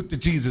 Look to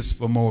Jesus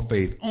for more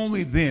faith.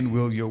 Only then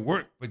will your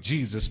work for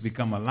Jesus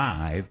become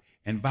alive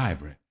and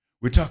vibrant.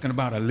 We're talking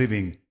about a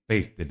living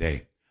faith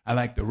today. I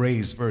like to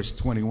raise verse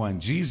 21.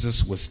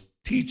 Jesus was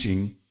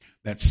teaching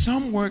that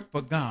some work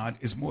for God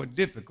is more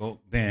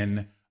difficult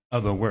than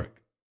other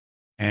work.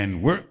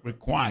 And work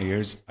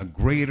requires a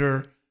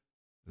greater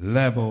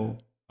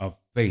level of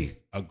faith,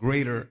 a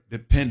greater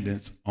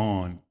dependence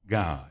on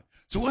God.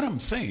 So what I'm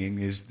saying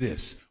is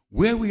this: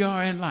 where we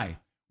are in life,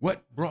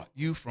 what brought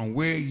you from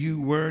where you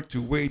were to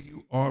where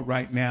you are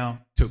right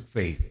now took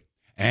faith.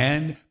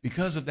 And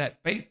because of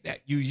that faith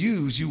that you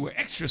used, you were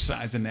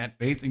exercising that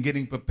faith and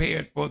getting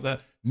prepared for the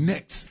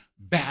next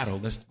battle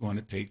that's going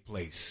to take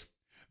place.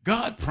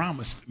 God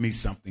promised me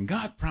something.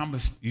 God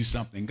promised you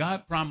something.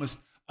 God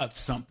promised us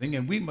something.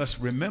 And we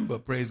must remember,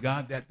 praise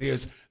God, that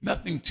there's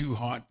nothing too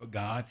hard for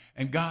God.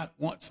 And God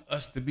wants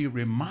us to be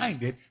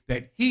reminded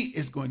that he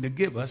is going to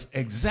give us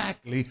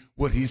exactly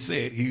what he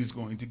said he was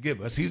going to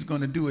give us. He's going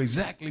to do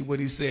exactly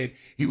what he said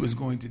he was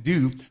going to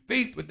do.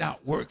 Faith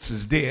without works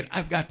is dead.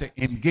 I've got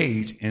to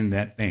engage in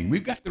that thing.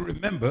 We've got to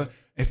remember,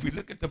 if we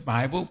look at the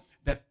Bible,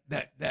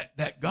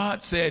 that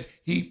God said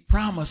he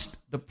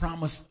promised the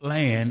promised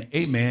land,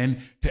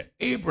 amen, to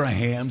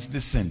Abraham's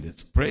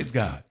descendants. Praise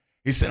God.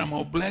 He said, I'm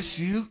going to bless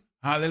you.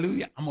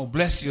 Hallelujah. I'm going to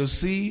bless your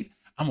seed.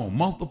 I'm going to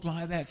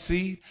multiply that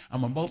seed.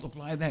 I'm going to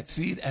multiply that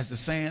seed as the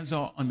sands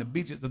are on the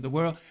beaches of the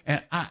world.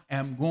 And I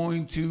am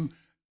going to,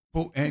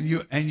 and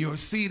your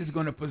seed is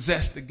going to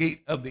possess the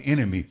gate of the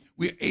enemy.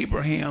 We're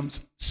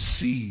Abraham's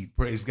seed,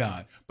 praise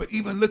God. But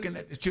even looking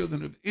at the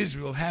children of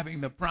Israel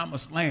having the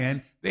promised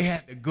land, they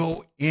had to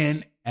go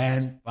in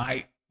and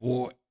fight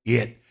for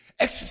it.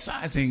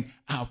 Exercising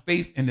our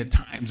faith in the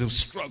times of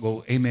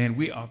struggle, amen,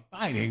 we are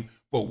fighting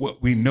for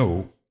what we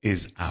know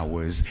is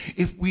ours.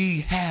 If we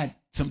had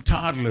some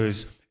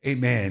toddlers,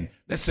 amen,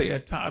 let's say a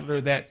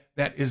toddler that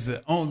is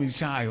the only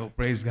child,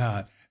 praise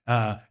God,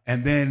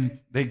 and then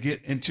they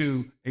get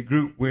into a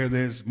group where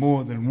there's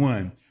more than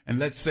one, and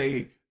let's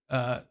say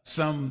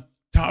some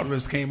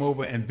toddlers came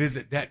over and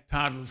visit that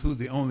toddler who's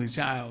the only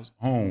child's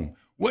home.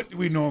 What do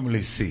we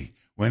normally see?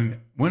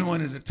 When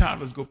one of the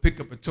toddlers go pick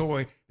up a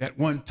toy, that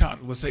one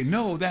toddler will say,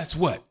 no, that's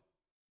what?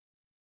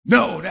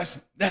 No,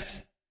 that's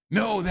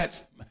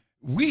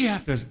we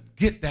have to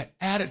get that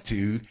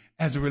attitude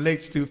as it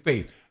relates to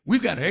faith.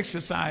 We've got to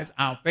exercise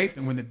our faith.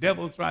 And when the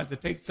devil tries to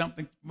take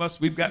something from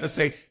us, we've got to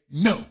say,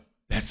 no,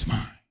 that's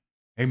mine.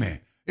 Amen.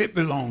 It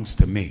belongs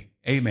to me.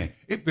 Amen.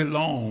 It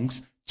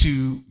belongs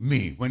to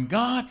me. When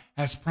God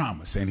has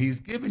promised and he's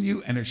given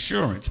you an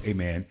assurance,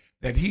 amen,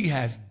 that he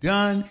has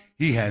done,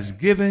 he has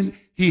given,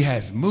 he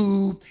has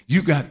moved,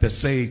 you got to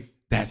say,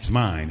 that's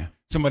mine.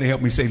 Somebody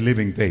help me say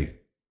living faith.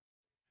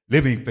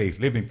 Living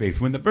faith, living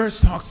faith. When the verse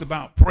talks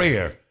about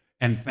prayer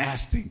and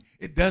fasting,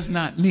 it does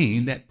not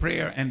mean that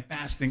prayer and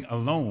fasting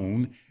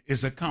alone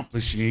is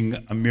accomplishing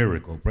a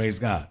miracle. Praise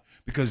God.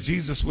 Because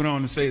Jesus went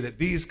on to say that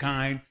these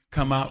kind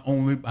come out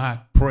only by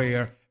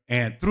prayer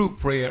and through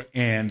prayer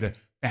and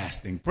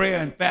fasting. Prayer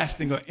and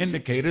fasting are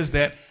indicators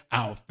that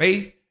our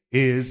faith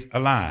is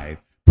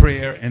alive.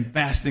 Prayer and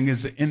fasting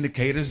is the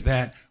indicators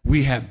that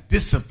we have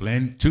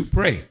discipline to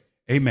pray.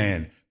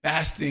 Amen.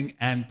 Fasting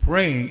and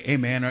praying,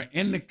 amen, are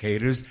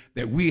indicators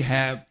that we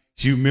have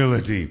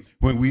humility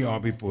when we are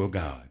before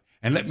God.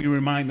 And let me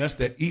remind us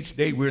that each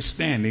day we're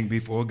standing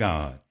before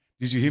God.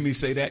 Did you hear me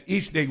say that?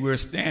 Each day we're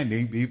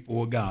standing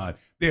before God.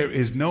 There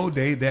is no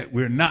day that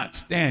we're not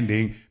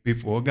standing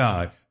before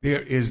God.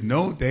 There is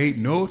no day,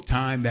 no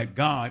time that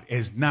God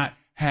has not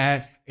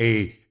had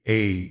a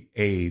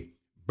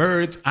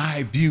bird's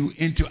eye view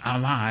into our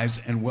lives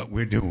and what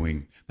we're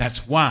doing.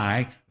 That's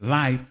why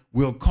life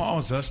will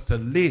cause us to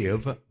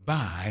live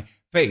by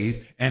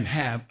faith and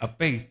have a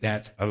faith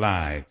that's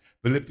alive.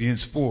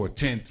 Philippians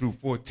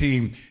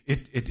 4:10-14,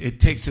 it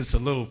takes us a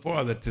little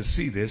farther to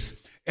see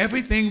this.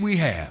 Everything we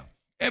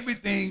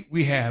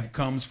have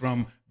comes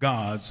from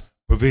God's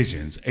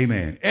provisions.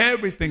 Amen.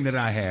 Everything that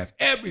I have,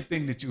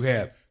 everything that you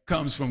have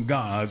comes from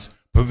God's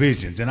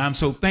provisions. And I'm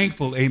so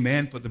thankful,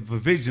 amen, for the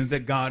provisions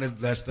that God has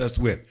blessed us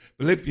with.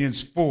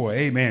 Philippians 4,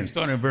 amen,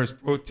 starting in verse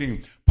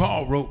 14,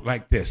 Paul wrote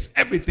like this: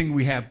 everything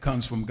we have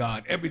comes from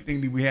God.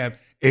 Everything that we have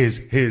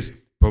is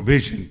his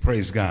provision.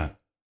 Praise God.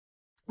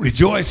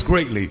 Rejoice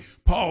greatly.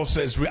 Paul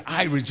says,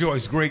 I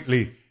rejoice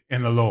greatly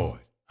in the Lord.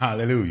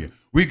 Hallelujah.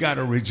 We got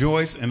to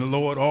rejoice in the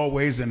Lord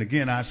always. And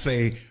again, I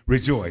say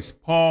rejoice.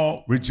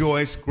 Paul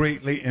rejoiced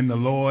greatly in the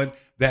Lord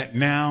that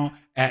now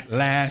at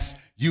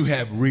last you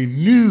have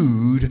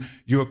renewed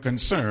your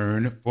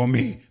concern for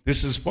me.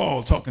 This is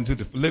Paul talking to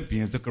the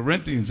Philippians. The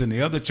Corinthians and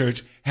the other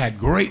church had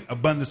great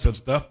abundance of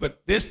stuff,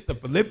 but the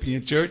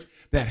Philippian church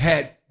that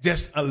had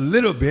just a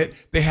little bit,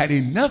 they had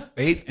enough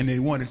faith and they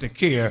wanted to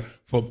care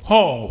for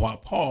Paul while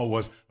Paul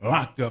was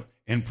locked up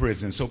in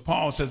prison. So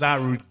Paul says,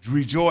 I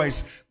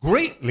rejoice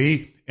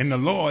greatly in the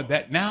Lord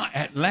that now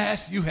at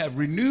last you have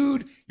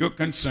renewed your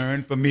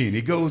concern for me. And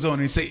he goes on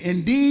and say,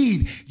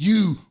 indeed,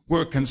 you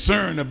were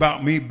concerned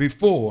about me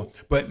before,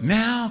 but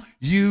now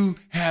you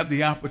have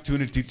the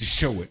opportunity to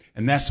show it.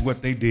 And that's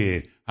what they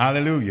did.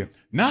 Hallelujah.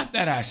 Not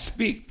that I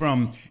speak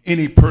from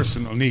any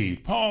personal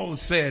need. Paul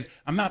said,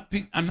 I'm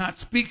not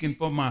speaking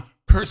for my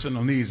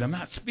personal needs. I'm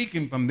not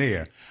speaking from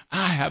there.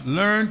 I have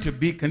learned to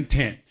be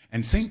content.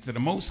 And saints of the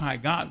Most High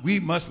God, we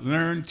must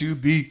learn to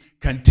be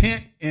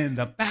content in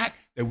the fact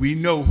that we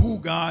know who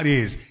God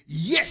is.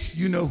 Yes,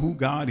 you know who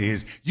God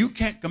is. You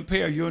can't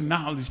compare your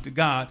knowledge to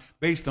God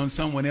based on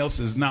someone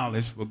else's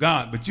knowledge for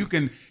God, but you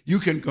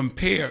can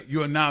compare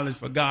your knowledge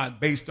for God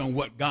based on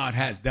what God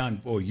has done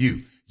for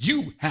you.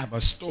 You have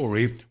a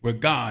story where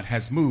God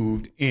has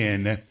moved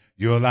in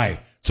your life.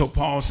 So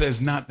Paul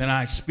says, not that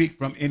I speak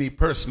from any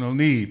personal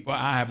need, for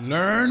I have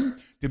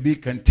learned to be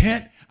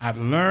content. I've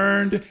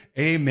learned,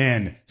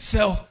 amen,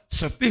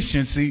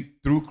 self-sufficiency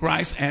through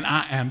Christ, and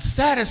I am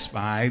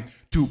satisfied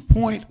to a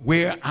point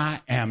where I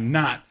am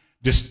not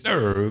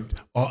disturbed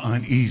or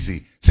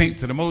uneasy.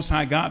 Saints of the Most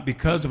High God,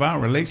 because of our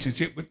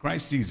relationship with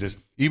Christ Jesus,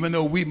 even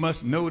though we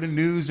must know the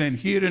news and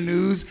hear the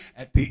news,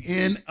 at the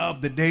end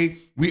of the day,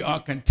 we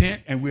are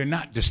content and we're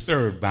not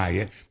disturbed by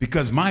it,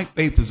 because my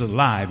faith is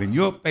alive and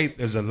your faith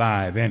is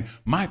alive, and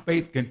my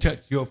faith can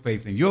touch your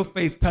faith, and your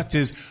faith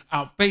touches,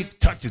 our faith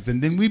touches,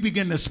 and then we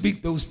begin to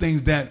speak those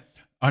things that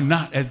are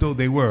not as though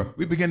they were.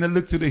 We begin to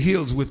look to the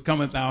hills with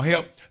cometh our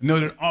help. Know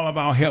that all of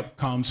our help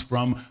comes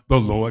from the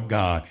Lord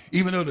God.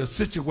 Even though the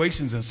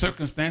situations and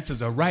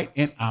circumstances are right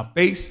in our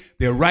face,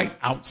 they're right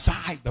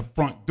outside the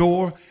front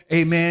door.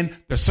 Amen.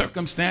 The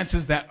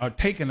circumstances that are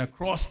taken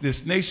across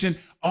this nation,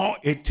 all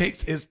it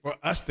takes is for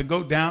us to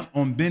go down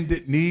on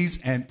bended knees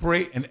and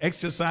pray and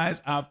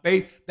exercise our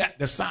faith that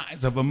the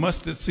size of a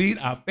mustard seed,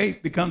 our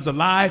faith becomes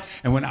alive.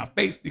 And when our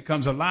faith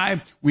becomes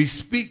alive, we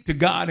speak to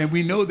God, and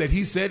we know that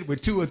he said, where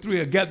two or three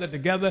are gathered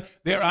together,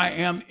 there I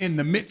am in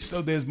the midst.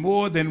 So there's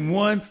more than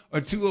one or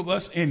two of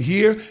us in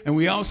here. And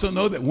we also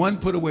know that one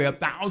put away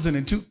 1,000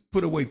 and two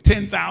put away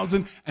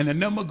 10,000, and the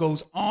number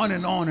goes on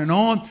and on and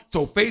on.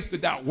 So faith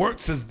without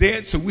works is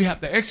dead. So we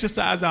have to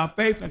exercise our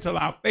faith until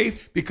our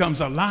faith becomes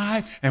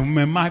alive. And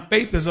when my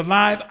faith is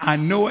alive, I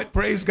know it,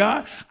 praise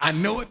God. I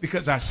know it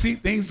because I see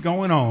things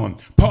going on.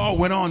 Paul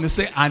went on to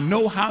say, I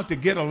know how to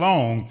get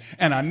along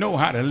and I know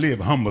how to live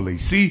humbly.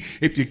 See,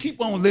 if you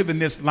keep on living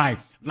this life,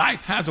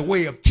 life has a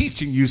way of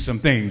teaching you some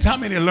things. How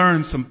many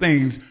learn some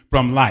things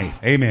from life?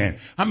 Amen.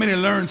 How many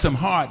learn some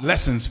hard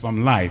lessons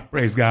from life?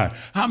 Praise God.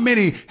 How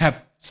many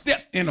have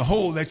stepped in a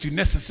hole that you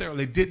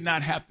necessarily did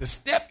not have to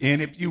step in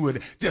if you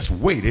would just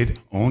waited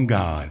on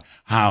God?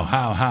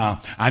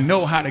 How? I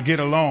know how to get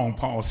along,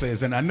 Paul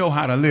says, and I know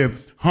how to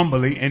live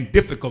humbly in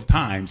difficult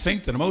times.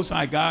 Saints of the Most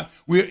High God,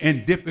 we're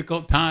in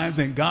difficult times,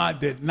 and God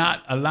did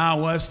not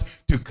allow us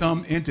to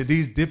come into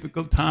these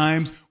difficult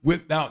times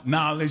without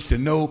knowledge to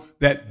know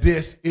that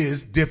this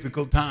is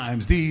difficult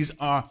times. These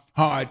are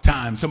hard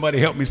times. Somebody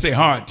help me say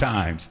hard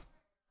times.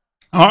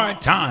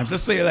 Hard times.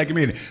 Let's say it like you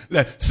mean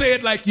it. Say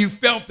it like you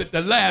felt it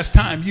the last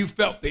time you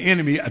felt the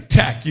enemy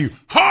attack you.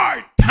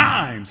 Hard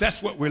times.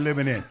 That's what we're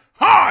living in.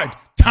 Hard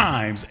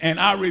times.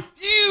 And I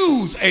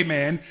refuse,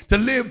 amen, to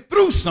live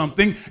through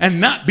something and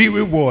not be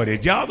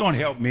rewarded. Y'all don't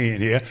help me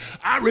in here.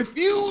 I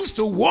refuse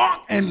to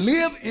walk and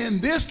live in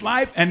this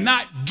life and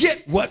not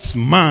get what's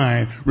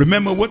mine.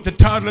 Remember what the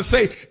toddlers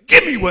say?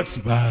 Give me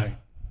what's mine.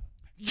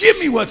 Give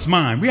me what's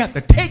mine. We have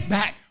to take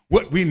back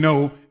what we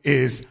know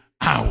is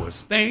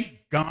ours. Thank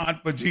God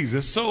for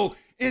Jesus. So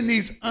in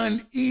these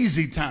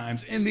uneasy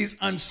times, in these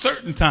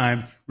uncertain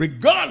times,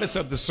 regardless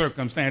of the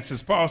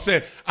circumstances, Paul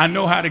said, I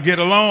know how to get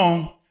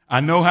along.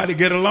 I know how to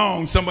get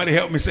along. Somebody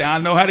help me say, I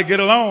know how to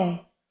get along.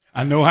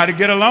 I know how to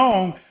get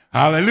along.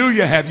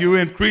 Hallelujah. Have you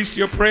increased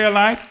your prayer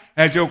life?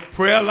 Has your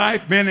prayer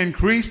life been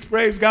increased?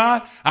 Praise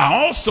God.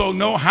 I also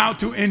know how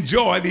to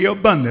enjoy the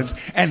abundance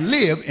and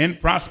live in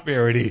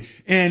prosperity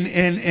in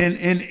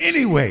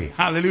any way.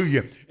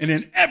 Hallelujah. And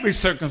in every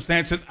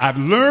circumstances, I've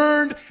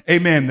learned,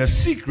 amen, the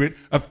secret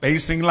of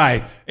facing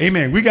life.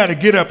 Amen. We got to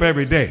get up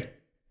every day.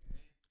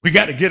 We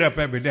got to get up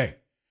every day.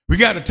 We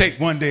got to take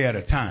one day at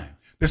a time.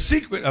 The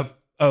secret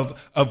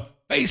of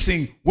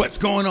facing what's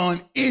going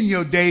on in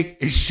your day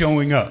is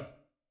showing up.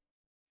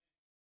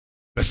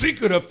 The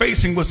secret of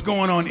facing what's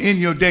going on in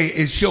your day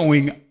is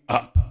showing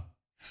up.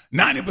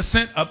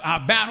 90% of our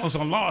battles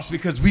are lost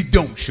because we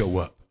don't show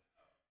up.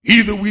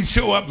 Either we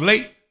show up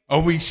late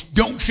or we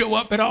don't show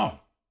up at all.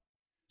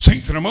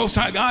 Saints of the Most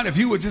High God, if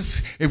we would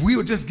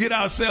just get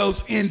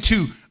ourselves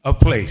into a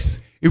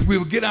place, if we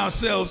would get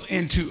ourselves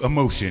into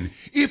emotion,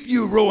 if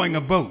you're rowing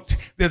a boat,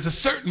 there's a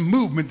certain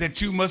movement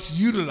that you must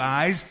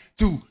utilize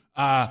to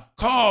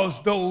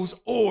cause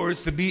those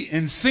oars to be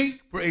in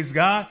sync, praise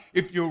God.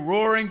 If you're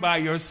roaring by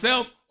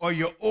yourself or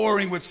you're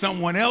oaring with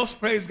someone else,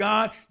 praise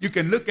God, you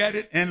can look at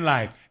it in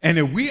life. And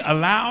if we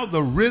allow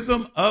the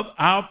rhythm of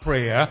our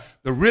prayer,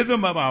 the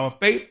rhythm of our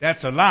faith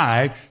that's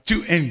alive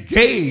to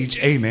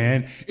engage,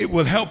 amen, it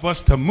will help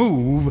us to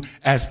move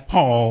as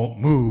Paul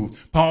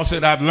moved. Paul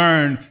said, I've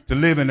learned to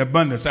live in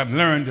abundance. I've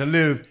learned to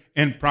live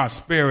in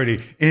prosperity.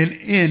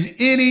 In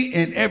any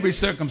and every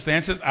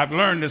circumstances, I've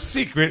learned the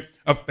secret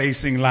of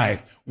facing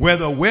life,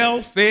 whether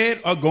well-fed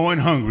or going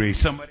hungry.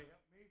 Somebody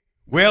help me.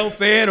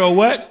 Well-fed or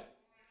what?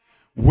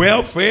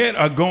 Well-fed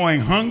or going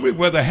hungry,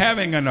 whether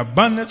having an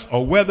abundance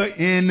or whether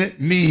in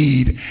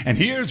need. And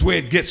here's where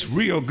it gets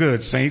real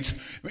good,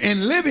 saints.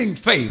 In living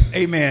faith,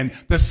 amen,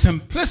 the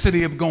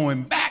simplicity of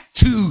going back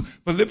to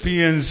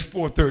Philippians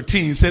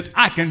 4:13 says,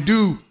 I can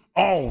do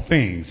all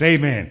things.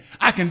 Amen.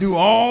 I can do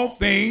all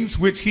things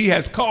which he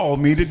has called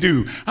me to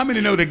do. How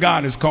many know that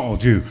God has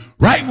called you?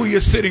 Right where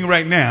you're sitting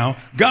right now,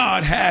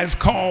 God has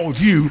called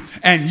you,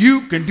 and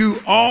you can do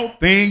all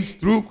things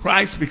through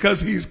Christ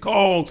because he's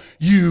called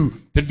you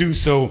to do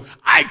so.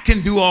 I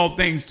can do all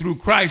things through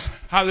Christ,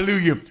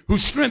 hallelujah, who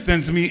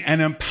strengthens me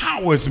and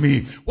empowers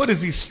me. What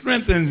does he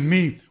strengthens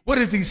me? What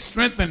does he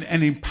strengthen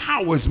and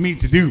empowers me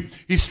to do?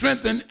 He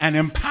strengthens and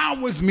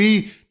empowers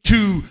me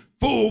to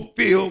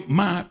fulfill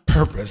my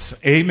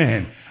purpose.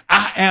 Amen.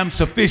 I am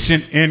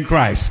sufficient in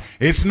Christ.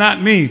 It's not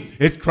me.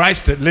 It's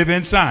Christ that live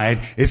inside.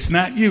 It's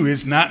not you.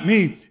 It's not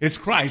me. It's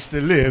Christ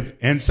that live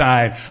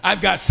inside.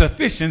 I've got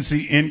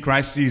sufficiency in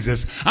Christ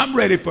Jesus. I'm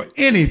ready for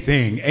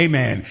anything.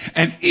 Amen.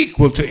 And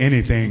equal to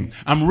anything.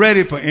 I'm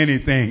ready for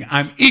anything.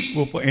 I'm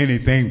equal for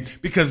anything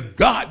because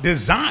God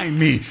designed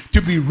me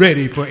to be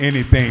ready for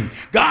anything.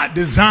 God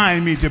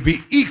designed me to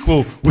be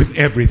equal with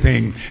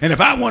everything. And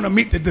if I want to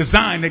meet the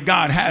design that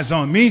God has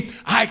on me,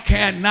 I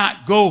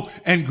cannot go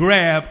and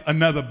grab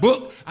another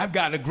book. I've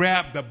got to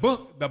grab the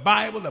book, the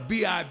Bible, the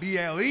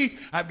Bible.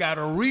 I've got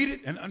to read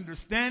it and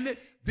understand it.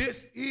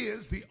 This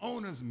is the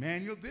owner's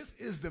manual. This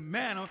is the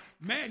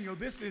manual.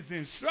 This is the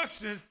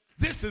instructions.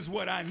 This is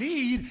what I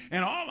need.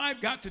 And all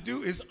I've got to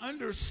do is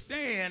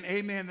understand,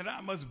 amen, that I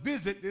must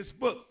visit this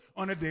book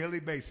on a daily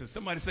basis.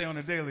 Somebody say on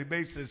a daily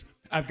basis,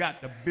 I've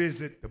got to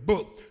visit the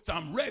book. So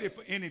I'm ready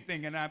for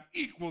anything and I'm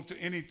equal to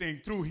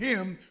anything through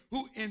him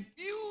who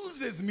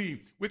infuses me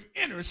with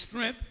inner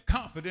strength,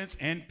 confidence,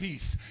 and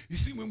peace. You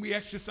see, when we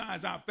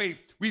exercise our faith,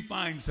 we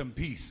find some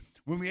peace.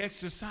 When we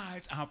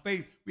exercise our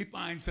faith, we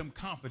find some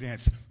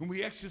confidence. When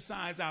we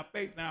exercise our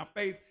faith and our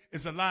faith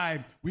is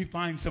alive, we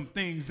find some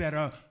things that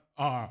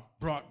are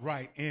brought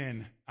right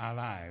in our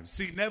lives.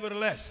 See,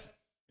 nevertheless,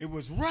 it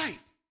was right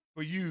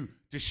for you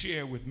to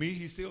share with me.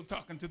 He's still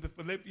talking to the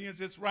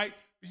Philippians. It's right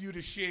for you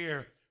to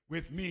share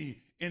with me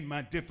in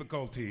my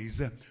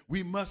difficulties.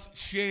 We must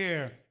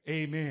share,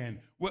 amen,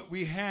 what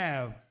we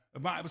have. The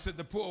Bible said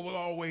the poor will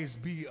always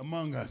be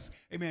among us.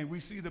 Amen. We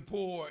see the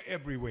poor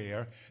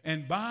everywhere.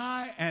 And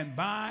by and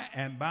by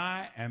and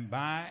by and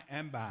by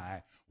and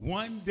by,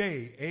 one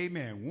day,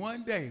 amen,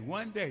 one day,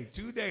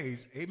 2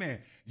 days, amen,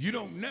 you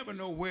don't never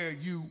know where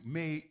you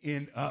may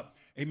end up.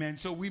 Amen.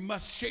 So we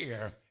must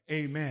share,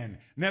 amen.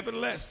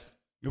 Nevertheless,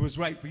 it was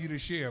right for you to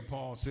share,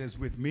 Paul says,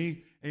 with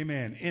me,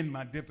 amen, in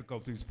my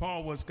difficulties.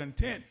 Paul was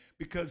content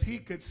because he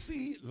could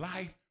see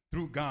life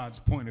through God's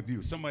point of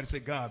view. Somebody say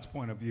God's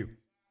point of view.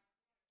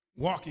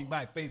 Walking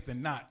by faith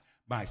and not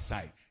by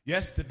sight.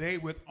 Yesterday,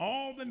 with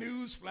all the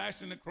news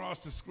flashing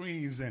across the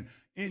screens and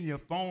in your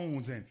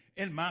phones and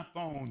in my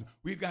phone,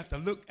 we've got to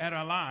look at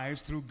our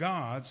lives through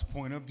God's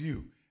point of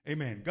view.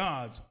 Amen.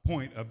 God's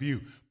point of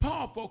view.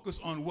 Paul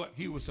focused on what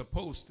he was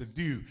supposed to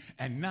do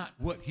and not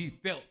what he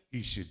felt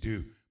he should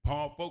do.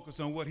 Paul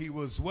focused on what he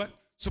was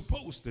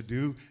supposed to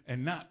do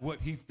and not what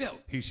he felt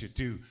he should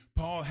do.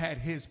 Paul had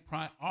his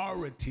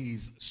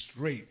priorities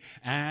straight,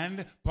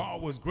 and Paul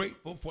was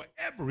grateful for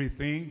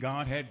everything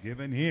God had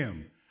given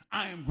him.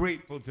 I am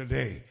grateful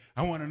today.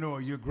 I want to know,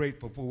 are you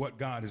grateful for what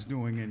God is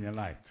doing in your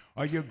life?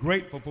 Are you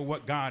grateful for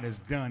what God has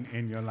done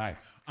in your life?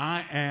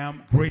 I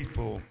am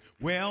grateful.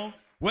 Well,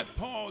 what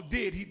Paul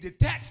did, he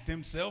detached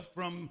himself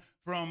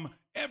from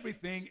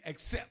everything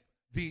except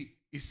the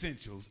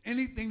essentials.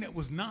 Anything that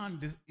was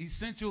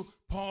non-essential,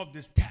 Paul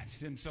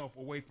detached himself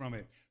away from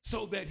it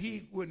so that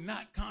he would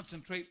not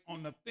concentrate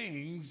on the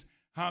things,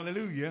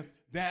 hallelujah,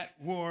 that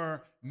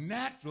were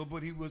natural,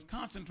 but he was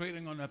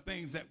concentrating on the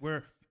things that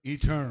were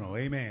eternal.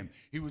 Amen.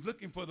 He was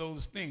looking for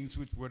those things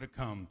which were to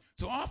come.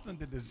 So often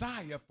the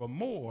desire for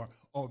more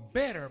or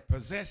better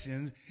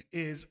possessions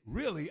is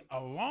really a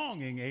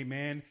longing,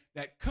 amen,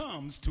 that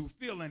comes to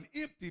fill an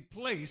empty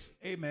place,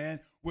 amen,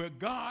 where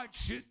God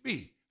should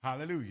be.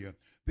 Hallelujah.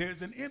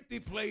 There's an empty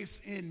place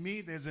in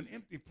me. There's an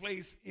empty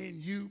place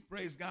in you.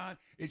 Praise God.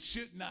 It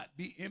should not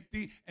be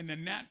empty. And the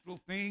natural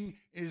thing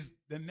is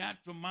the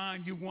natural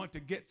mind. You want to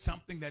get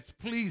something that's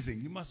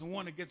pleasing. You mustn't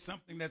want to get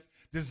something that's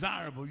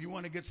desirable. You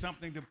want to get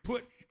something to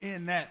put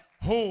in that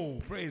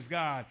hole. Praise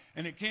God.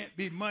 And it can't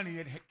be money.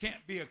 It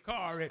can't be a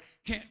car. It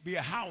can't be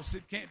a house.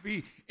 It can't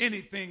be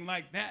anything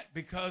like that,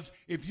 because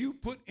if you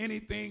put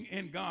anything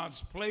in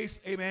God's place,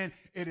 amen,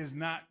 it is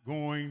not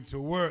going to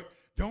work.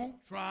 Don't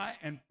try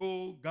and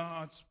fill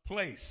God's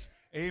place,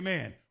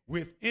 amen,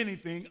 with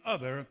anything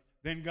other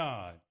than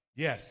God.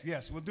 Yes,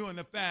 we're doing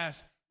the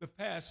past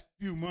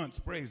few months,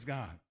 praise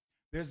God.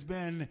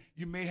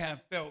 You may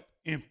have felt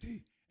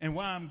empty. And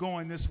why I'm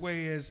going this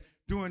way is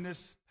during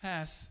this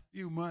past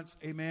few months,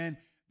 amen,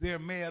 there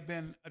may have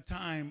been a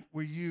time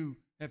where you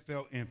have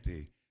felt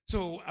empty.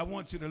 So I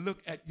want you to look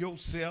at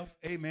yourself,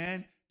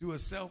 amen, do a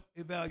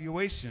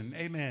self-evaluation,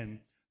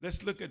 amen.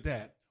 Let's look at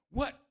that.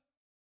 What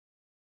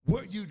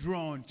were you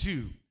drawn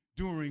to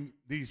during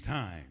these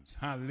times?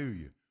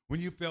 Hallelujah. When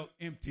you felt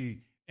empty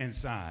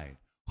inside,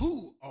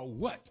 who or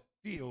what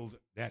filled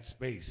that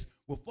space?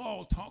 Well,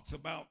 Paul talks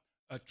about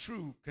a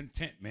true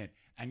contentment,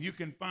 and you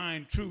can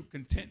find true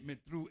contentment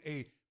through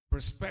a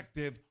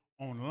perspective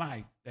on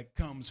life that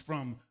comes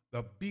from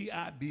the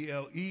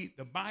Bible,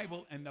 the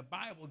Bible, and the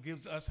Bible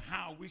gives us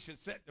how we should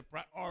set the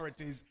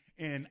priorities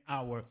in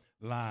our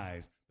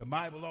lives. The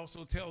Bible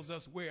also tells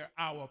us where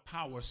our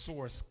power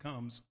source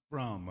comes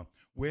from.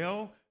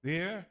 Well,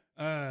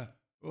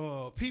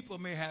 people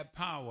may have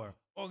power,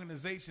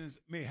 organizations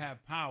may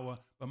have power,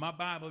 but my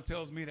Bible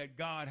tells me that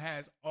God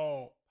has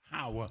all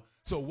power.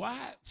 So why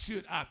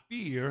should I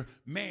fear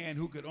man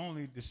who could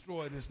only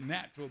destroy this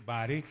natural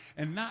body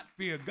and not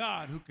fear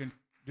God who can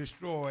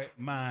destroy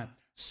my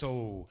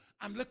soul?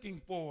 I'm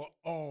looking for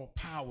all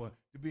power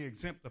to be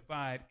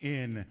exemplified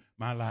in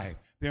my life.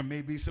 There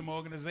may be some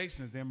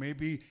organizations, there may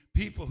be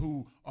people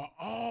who are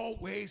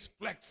always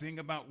flexing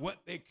about what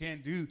they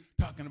can do,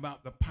 talking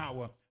about the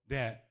power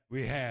that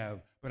we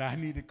have. But I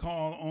need to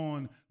call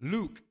on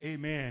Luke,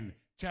 amen,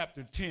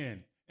 chapter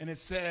 10. And it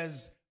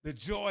says the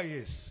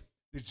joyous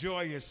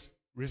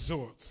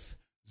results.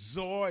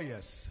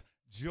 Joyous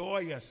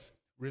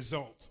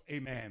results,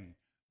 amen.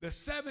 The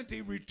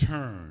 70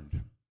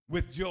 returned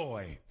with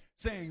joy,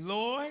 saying,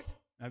 Lord,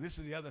 now this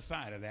is the other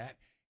side of that,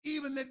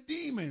 even the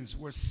demons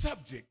were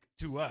subject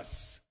to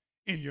us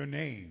in your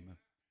name.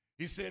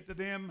 He said to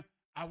them,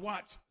 I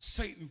watched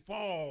Satan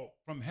fall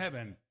from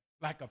heaven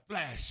like a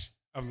flash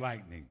of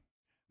lightning.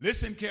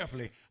 Listen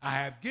carefully. I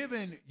have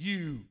given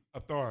you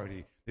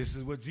authority. This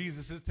is what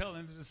Jesus is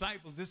telling the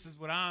disciples. This is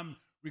what I'm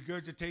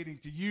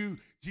regurgitating to you.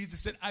 Jesus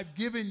said, I've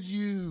given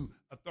you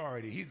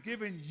authority. He's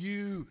given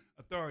you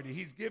authority.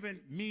 He's given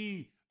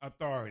me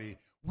authority.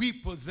 We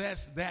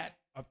possess that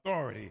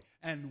authority.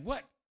 And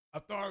what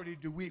authority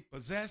do we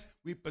possess?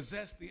 We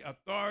possess the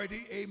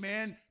authority,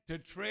 amen, to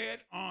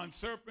tread on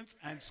serpents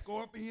and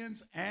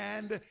scorpions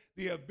and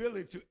the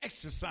ability to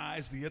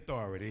exercise the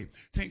authority.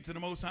 Saints of the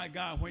Most High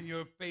God, when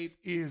your faith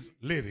is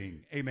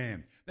living,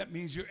 amen, that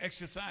means you're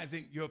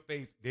exercising your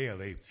faith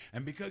daily.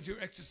 And because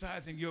you're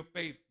exercising your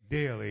faith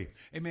daily,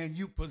 amen,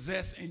 you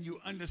possess and you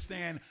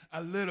understand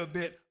a little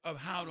bit of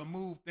how to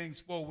move things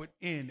forward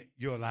in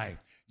your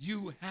life.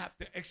 You have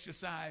to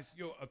exercise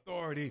your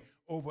authority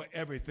over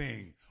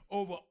everything,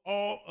 over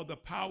all of the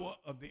power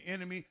of the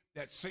enemy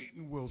that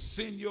Satan will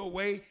send your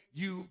way.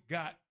 You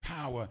got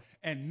power,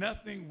 and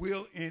nothing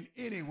will in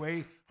any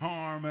way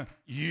harm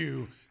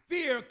you.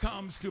 Fear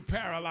comes to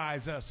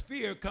paralyze us.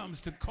 Fear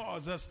comes to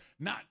cause us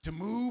not to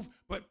move,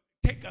 but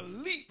take a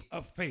leap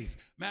of faith.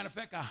 Matter of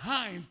fact, a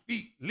hind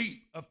feet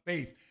leap of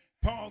faith.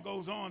 Paul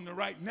goes on to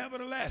write,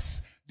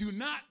 nevertheless, do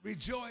not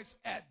rejoice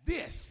at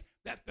this,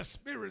 that the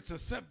spirits are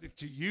subject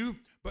to you,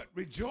 but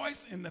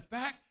rejoice in the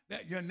fact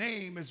that your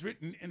name is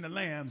written in the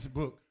Lamb's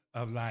book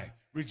of life.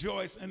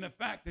 Rejoice in the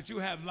fact that you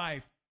have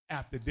life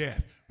after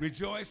death.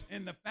 Rejoice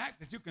in the fact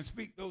that you can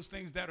speak those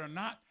things that are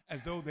not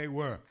as though they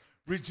were.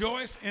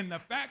 Rejoice in the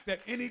fact that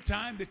any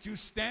time that you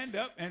stand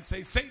up and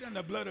say, Satan,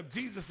 the blood of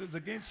Jesus is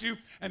against you,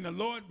 and the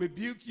Lord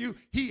rebuke you,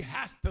 he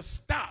has to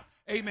stop.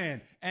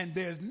 Amen. And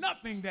there's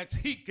nothing that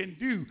he can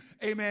do.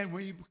 Amen.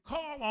 When you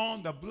call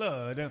on the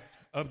blood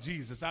of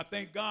Jesus. I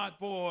thank God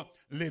for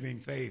living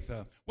faith.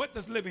 What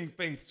does living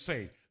faith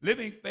say?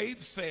 Living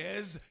faith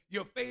says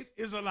your faith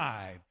is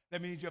alive.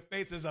 That means your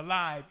faith is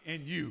alive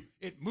in you.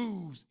 It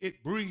moves,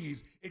 it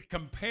breathes, it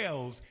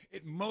compels,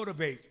 it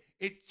motivates,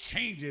 it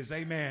changes.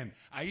 Amen.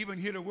 I even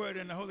hear the word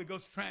in the Holy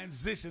Ghost,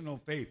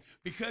 transitional faith.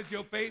 Because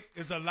your faith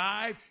is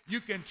alive, you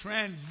can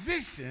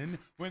transition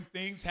when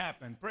things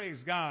happen.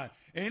 Praise God.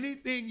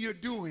 Anything you're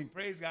doing,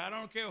 praise God, I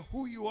don't care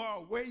who you are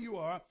or where you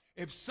are,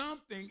 if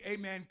something,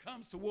 amen,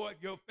 comes toward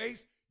your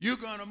face, you're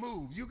going to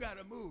move. You got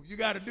to move. You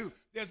got to do.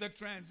 There's a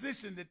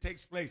transition that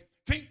takes place.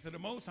 Think to the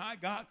Most High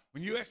God,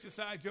 when you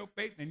exercise your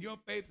faith and your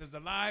faith is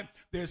alive,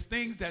 there's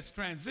things that's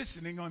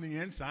transitioning on the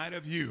inside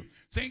of you.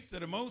 Think to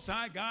the Most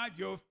High God,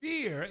 your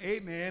fear,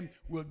 amen,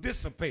 will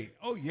dissipate.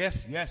 Oh,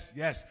 yes, yes,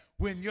 yes.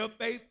 When your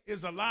faith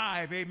is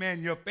alive,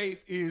 amen, your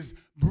faith is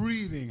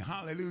breathing.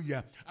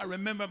 Hallelujah. I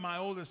remember my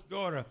oldest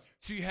daughter,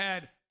 she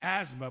had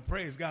asthma,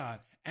 praise God,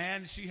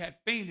 and she had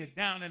fainted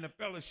down in the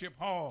fellowship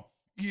hall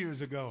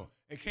years ago.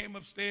 It came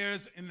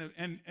upstairs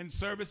in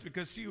service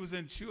because she was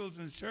in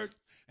children's church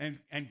and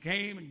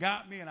came and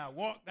got me, and I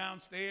walked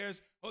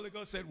downstairs. Holy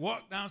Ghost said,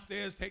 walk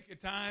downstairs, take your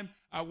time.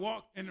 I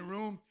walked in the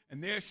room,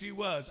 and there she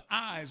was,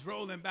 eyes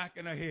rolling back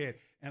in her head.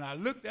 And I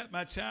looked at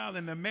my child,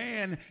 and the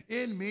man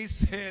in me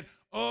said,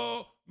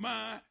 oh,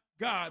 my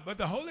God. But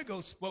the Holy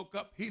Ghost spoke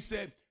up. He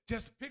said,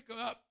 just pick her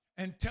up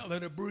and tell her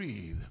to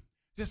breathe.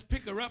 Just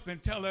pick her up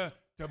and tell her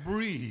to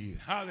breathe.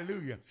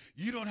 Hallelujah.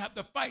 You don't have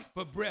to fight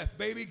for breath,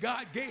 baby.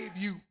 God gave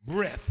you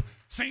breath.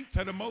 Saints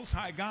of the Most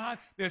High God,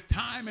 there's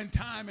time and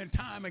time and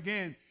time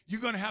again, you're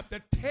going to have to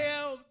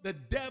tell the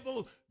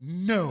devil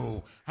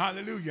no.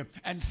 Hallelujah.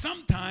 And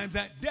sometimes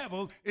that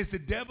devil is the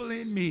devil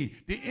in me,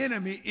 the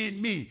enemy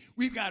in me.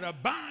 We've got to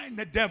bind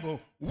the devil.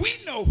 We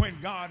know when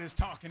God is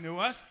talking to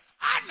us.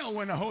 I know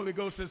when the Holy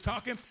Ghost is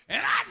talking,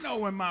 and I know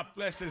when my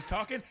flesh is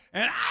talking,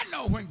 and I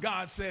know when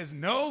God says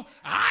no.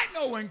 I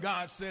know when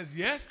God says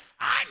yes.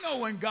 I know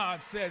when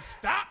God says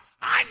stop.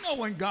 I know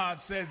when God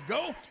says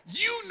go.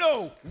 You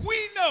know,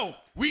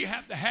 we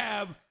have to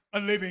have a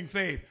living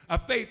faith, a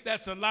faith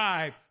that's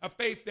alive, a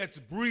faith that's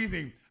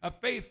breathing, a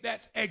faith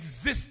that's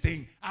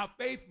existing. Our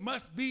faith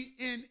must be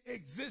in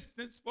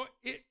existence for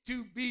it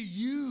to be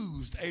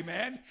used.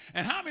 Amen.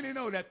 And how many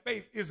know that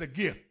faith is a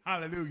gift?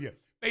 Hallelujah.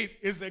 Faith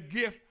is a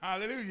gift.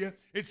 Hallelujah.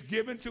 It's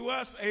given to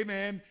us.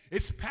 Amen.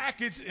 It's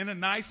packaged in a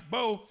nice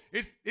bow.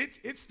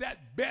 It's that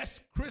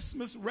best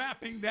Christmas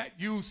wrapping that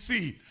you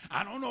see.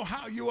 I don't know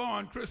how you are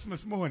on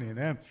Christmas morning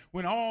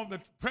when all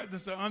the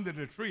presents are under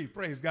the tree,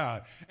 praise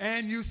God,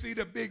 and you see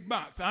the big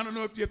box. I don't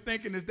know if you're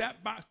thinking, is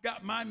that box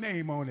got my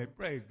name on it,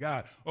 praise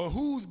God, or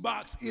whose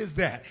box is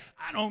that?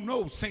 I don't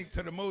know, saints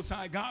of the Most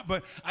High God,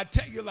 but I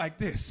tell you like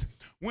this.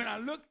 When I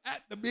look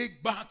at the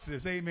big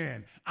boxes,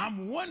 amen,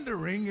 I'm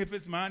wondering if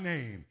it's my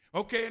name.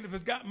 Okay, and if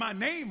it's got my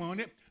name on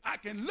it, I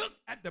can look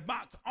at the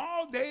box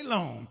all day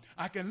long.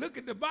 I can look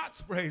at the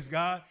box, praise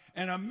God,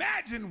 and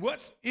imagine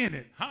what's in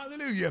it.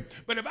 Hallelujah.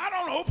 But if I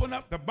don't open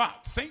up the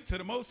box, saints of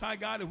the Most High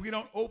God, if we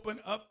don't open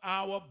up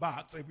our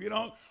box, if we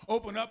don't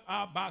open up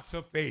our box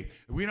of faith,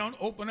 if we don't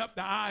open up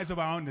the eyes of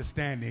our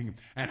understanding,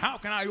 and how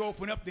can I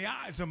open up the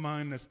eyes of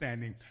my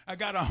understanding? I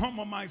got to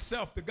humble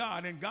myself to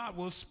God, and God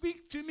will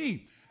speak to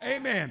me.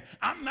 Amen.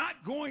 I'm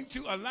not going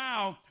to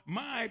allow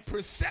my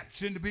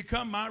perception to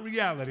become my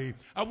reality.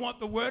 I want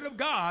the word of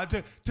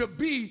God to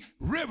be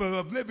river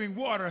of living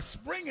water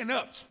spring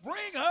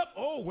up,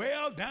 oh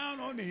well, down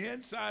on the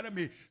inside of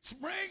me.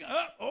 Spring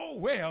up, oh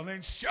well,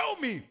 and show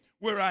me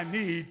where I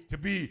need to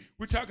be.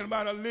 We're talking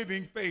about a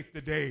living faith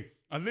today,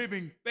 a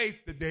living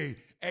faith today,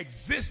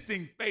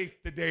 existing faith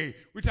today.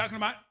 We're talking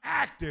about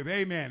active,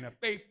 amen, a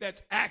faith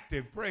that's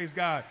active, praise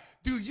God.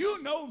 Do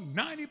you know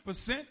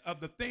 90%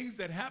 of the things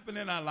that happen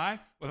in our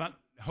life? Well,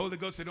 the Holy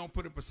Ghost said don't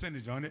put a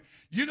percentage on it.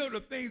 You know the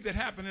things that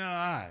happen in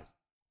our lives.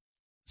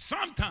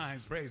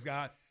 Sometimes, praise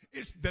God,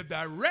 it's the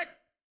direct,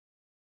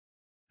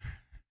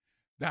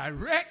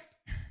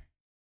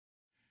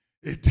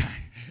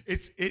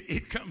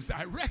 it comes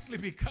directly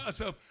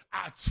because of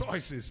our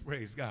choices,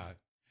 praise God.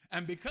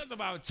 And because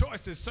of our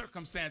choices,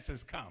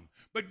 circumstances come.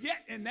 But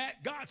yet in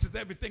that, God says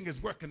everything is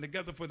working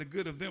together for the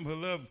good of them who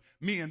love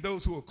me and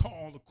those who are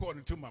called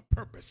according to my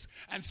purpose.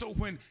 And so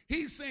when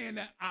he's saying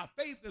that our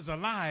faith is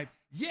alive,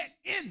 yet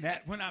in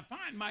that, when I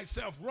find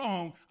myself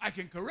wrong, I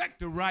can correct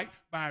the right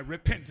by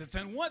repentance.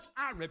 And once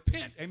I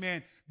repent,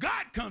 amen,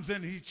 God comes in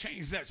and he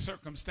changes that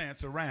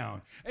circumstance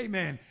around.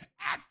 Amen.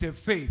 Active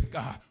faith,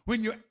 God.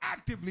 When you're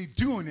actively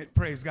doing it,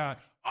 praise God,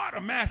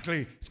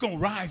 automatically it's going to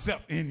rise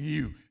up in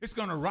you. It's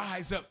going to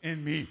rise up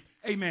in me.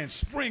 Amen.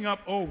 Spring up,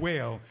 oh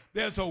well.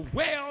 There's a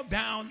well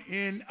down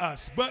in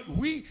us, but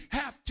we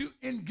have to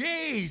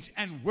engage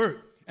and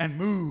work and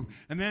move.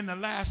 And then the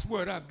last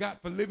word I've got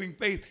for living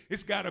faith,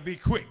 it's got to be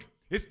quick.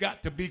 It's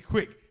got to be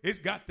quick. It's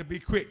got to be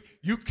quick.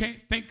 You can't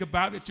think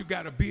about it. You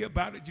got to be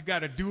about it. You got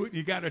to do it.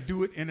 You got to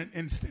do it in an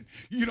instant.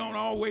 You don't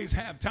always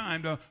have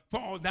time to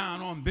fall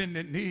down on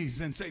bended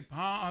knees and say,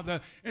 Father,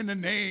 in the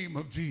name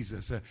of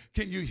Jesus,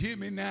 can you hear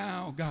me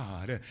now,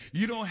 God?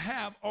 You don't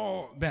have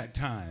all that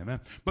time.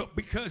 But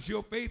because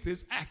your faith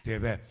is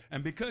active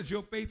and because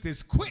your faith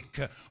is quick,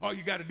 all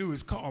you got to do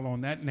is call on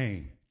that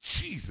name,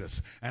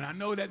 Jesus. And I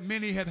know that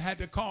many have had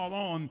to call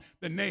on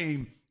the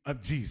name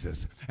of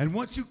Jesus. And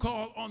once you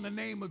call on the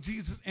name of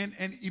Jesus in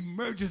an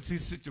emergency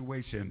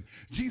situation,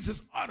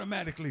 Jesus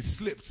automatically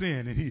slips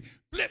in and he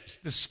flips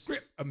the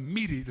script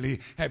immediately.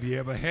 Have you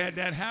ever had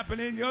that happen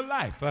in your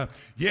life?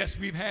 Yes,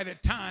 we've had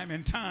it time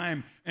and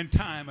time and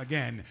time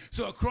again.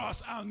 So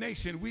across our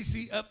nation, we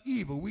see up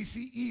evil. We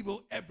see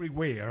evil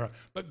everywhere.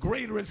 But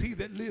greater is he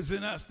that lives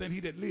in us than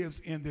he that lives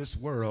in this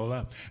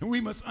world. And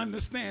we must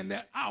understand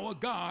that our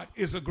God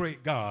is a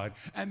great God.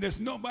 And there's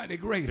nobody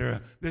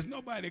greater. There's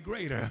nobody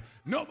greater.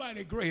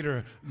 Nobody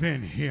greater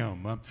than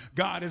him.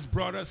 God has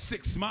brought us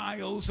 6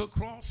 miles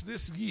across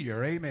this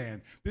year.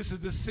 Amen. This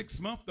is the 6th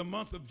month, the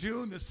month of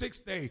June. The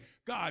 6th day,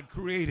 God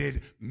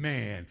created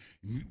man.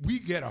 We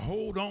get a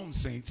hold on,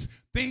 saints.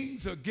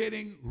 Things are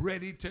getting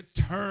ready to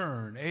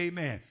turn.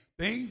 Amen.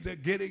 Things are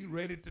getting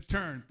ready to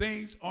turn.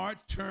 Things are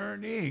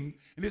turning,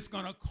 and it's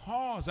going to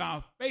cause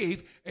our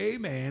faith,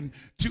 amen,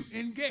 to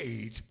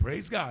engage.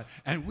 Praise God.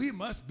 And we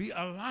must be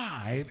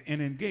alive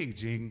in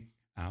engaging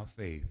our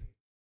faith.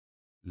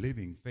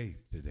 Living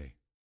faith today.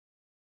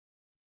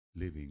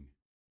 Living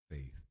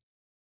faith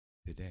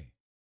today.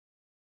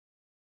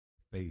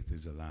 Faith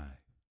is alive.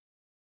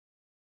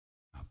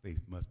 Our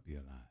faith must be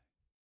alive.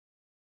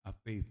 Our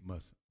faith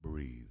must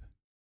breathe.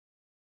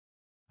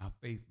 Our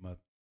faith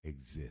must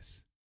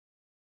exist.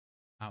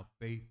 Our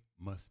faith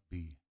must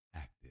be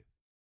active.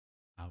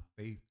 Our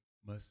faith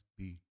must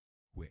be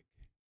quick.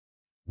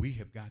 We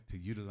have got to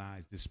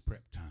utilize this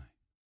prep time.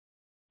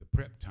 The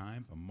prep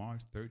time from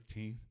March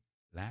 13th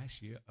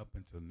last year up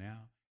until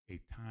now, a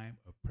time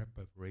of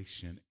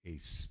preparation, a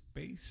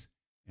space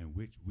in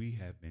which we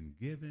have been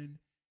given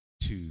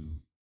to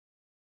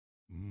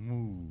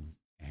move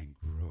and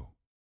grow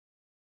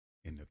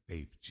in the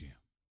faith gym.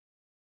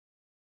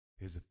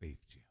 There's a faith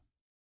gym.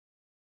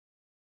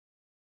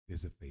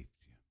 There's a faith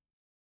gym.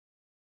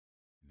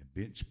 And the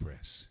bench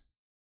press,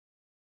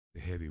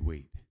 the heavy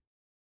weight,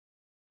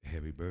 the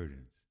heavy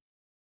burdens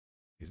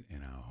is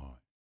in our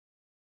heart.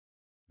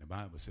 The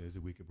Bible says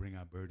that we could bring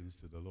our burdens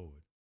to the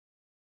Lord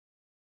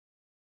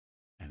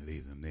and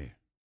leave them there.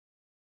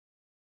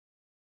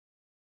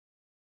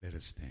 Let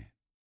us stand.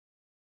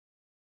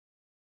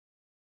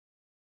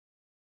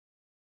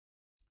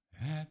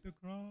 At the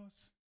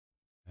cross,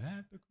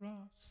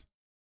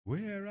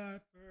 where I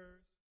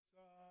first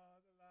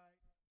saw the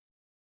light,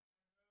 and the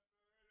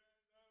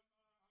burdens of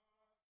my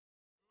heart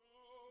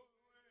rolled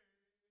away.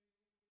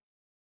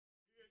 It was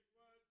there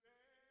I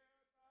received my sight, and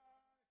now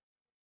I am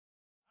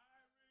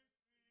happy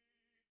all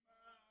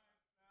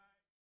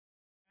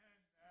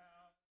the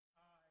day.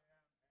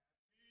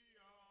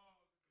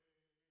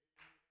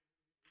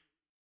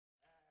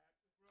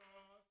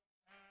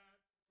 At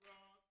the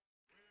cross,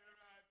 where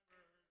I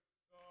first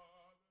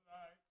saw the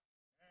light, and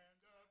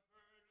the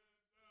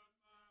burdens of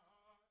my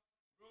heart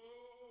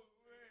rolled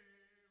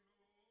away.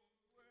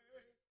 It was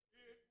there by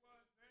faith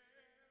I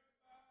received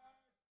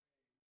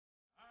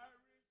my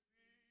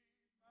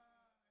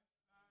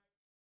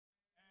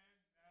sight, and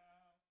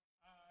now I am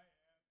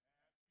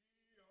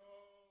happy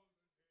all the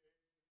day.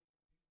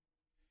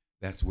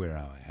 That's where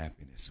our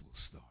happiness will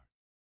start.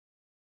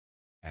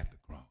 At the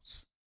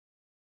cross.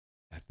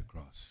 At the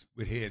cross.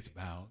 With heads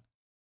bowed.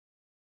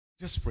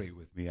 Just pray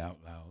with me out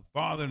loud.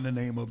 Father, in the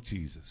name of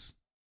Jesus,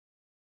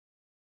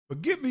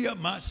 forgive me of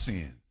my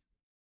sin.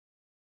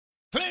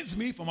 Cleanse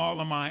me from all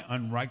of my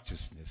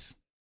unrighteousness.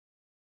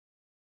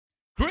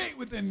 Create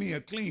within me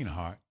a clean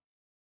heart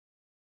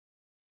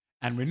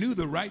and renew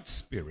the right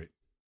spirit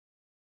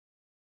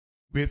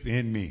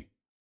within me.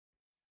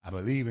 I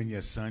believe in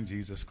your Son,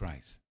 Jesus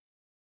Christ.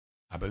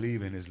 I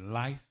believe in his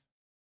life.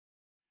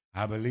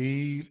 I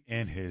believe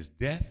in his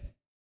death.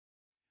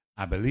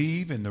 I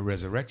believe in the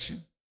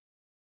resurrection.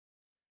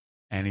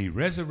 And he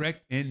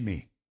resurrected in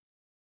me.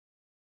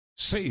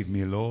 Save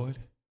me, Lord.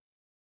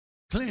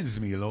 Cleanse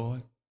me,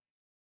 Lord.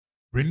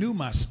 Renew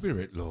my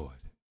spirit, Lord.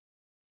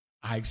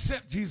 I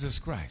accept Jesus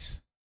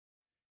Christ,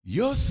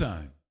 your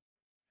Son,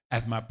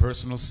 as my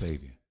personal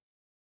Savior.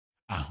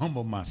 I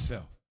humble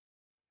myself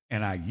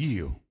and I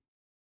yield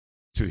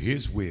to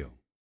his will,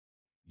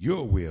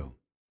 your will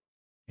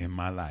in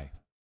my life.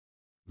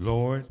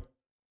 Lord,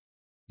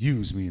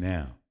 use me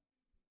now.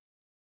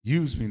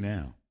 Use me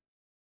now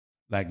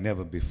like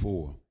never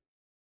before.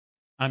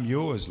 I'm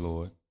yours,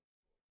 Lord.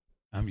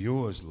 I'm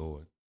yours,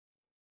 Lord.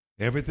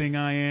 Everything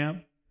I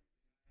am,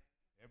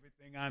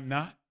 everything I'm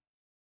not,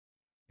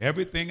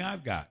 everything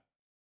I've got,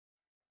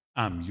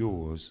 I'm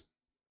yours,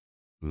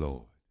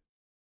 Lord.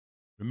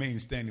 Remain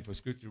standing for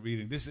scripture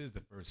reading. This is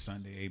the first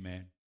Sunday,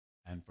 amen.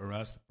 And for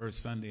us, the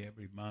first Sunday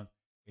every month,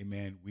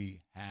 amen,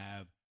 we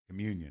have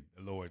communion,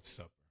 the Lord's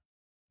Supper.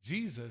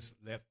 Jesus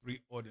left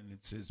 3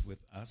 ordinances with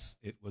us.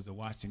 It was the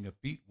washing of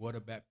feet, water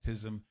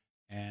baptism,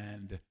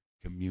 and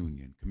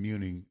communion,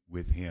 communing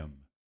with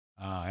him.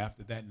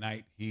 After that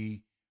night,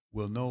 he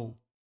will no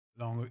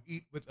longer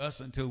eat with us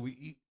until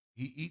he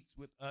eats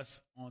with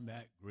us on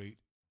that great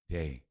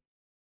day.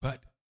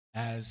 But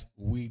as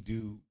we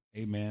do,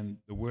 amen,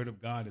 the word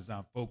of God is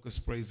our focus,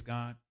 praise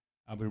God.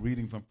 I'll be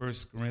reading from 1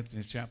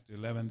 Corinthians chapter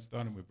 11,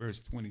 starting with verse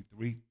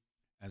 23.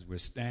 as we're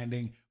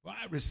standing. For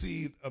I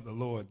received of the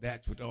Lord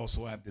that which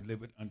also I have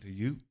delivered unto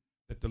you,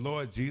 that the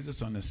Lord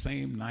Jesus, on the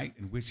same night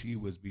in which he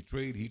was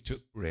betrayed, he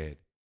took bread.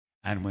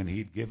 And when he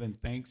had given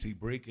thanks, he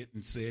brake it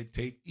and said,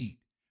 Take, eat.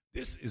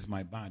 This is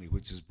my body,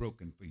 which is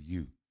broken for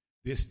you.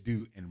 This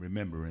do in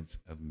remembrance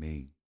of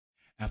me.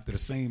 After the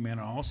same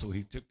manner also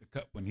he took the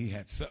cup when he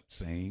had supped,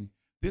 saying,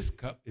 This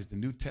cup is the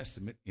New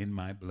Testament in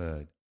my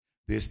blood.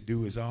 This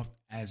do as oft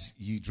as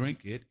ye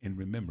drink it in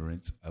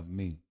remembrance of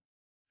me.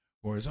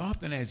 For as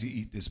often as ye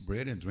eat this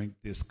bread and drink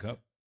this cup,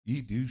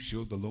 ye do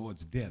show the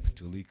Lord's death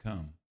till he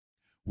come.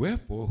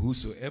 Wherefore,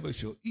 whosoever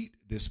shall eat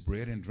this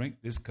bread and drink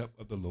this cup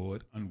of the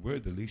Lord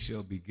unworthily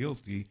shall be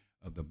guilty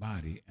of the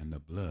body and the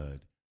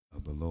blood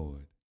of the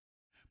Lord.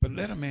 But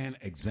let a man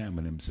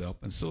examine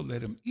himself, and so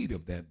let him eat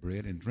of that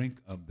bread and drink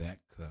of that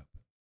cup.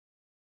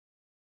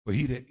 For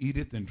he that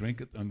eateth and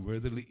drinketh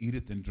unworthily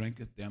eateth and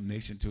drinketh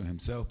damnation to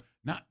himself,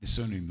 not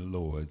discerning the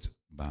Lord's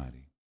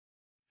body.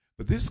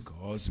 For this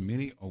cause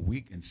many are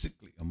weak and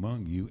sickly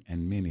among you,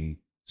 and many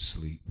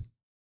sleep.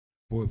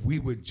 For if we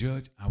would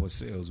judge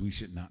ourselves, we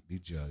should not be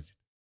judged.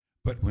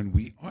 But when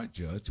we are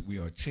judged, we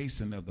are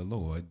chastened of the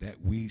Lord,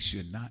 that we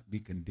should not be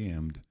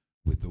condemned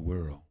with the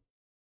world.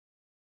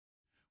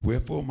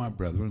 Wherefore, my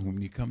brethren,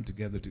 when ye come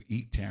together to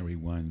eat, tarry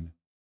one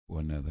for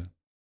another.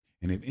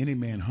 And if any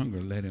man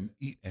hunger, let him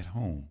eat at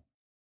home,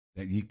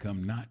 that ye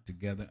come not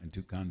together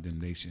unto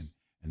condemnation.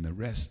 And the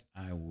rest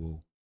I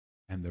will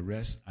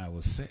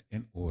set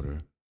in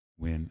order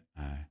when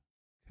I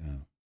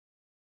come.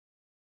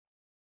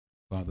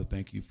 Father,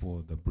 thank you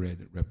for the bread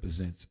that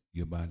represents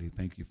your body.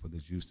 Thank you for the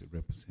juice that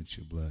represents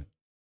your blood.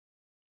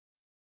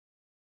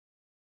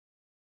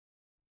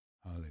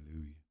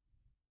 Hallelujah.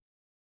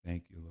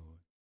 Thank you, Lord.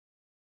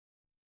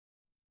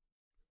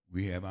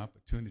 We have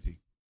opportunity.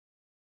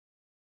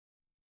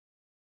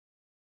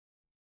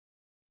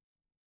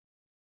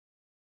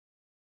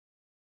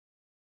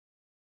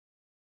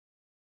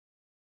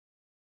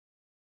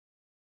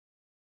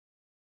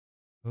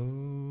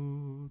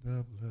 Oh,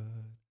 the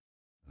blood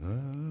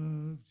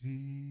of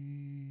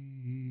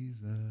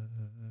Jesus.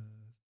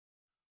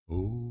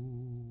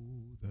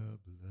 Oh, the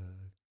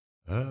blood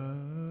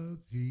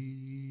of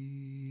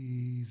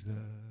Jesus.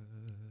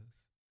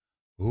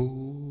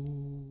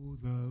 Oh,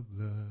 the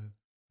blood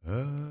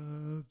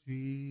of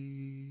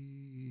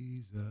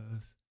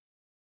Jesus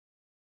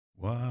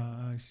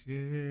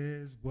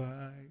washes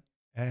white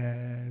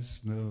as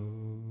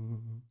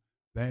snow.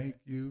 Thank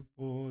you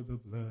for the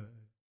blood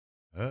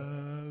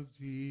of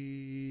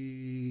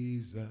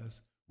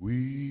Jesus.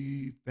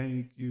 We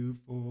thank you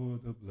for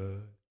the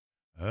blood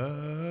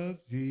of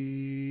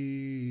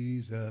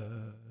Jesus.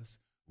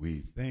 We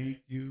thank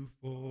you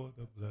for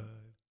the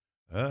blood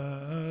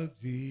of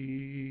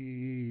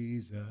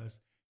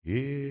Jesus.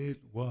 It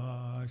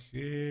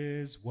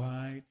washes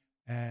white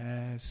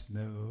as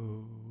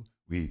snow.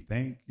 We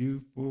thank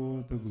you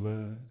for the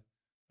blood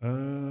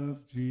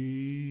of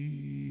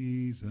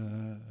Jesus.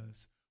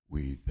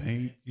 We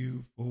thank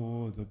you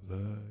for the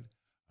blood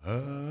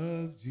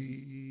of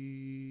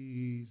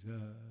Jesus.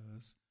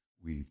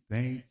 We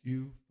thank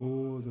you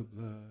for the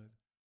blood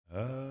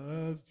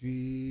of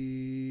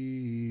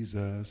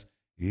Jesus.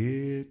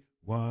 It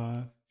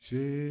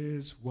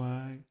washes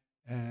white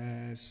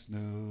as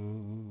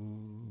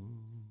snow.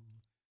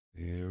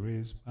 There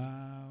is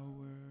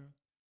power,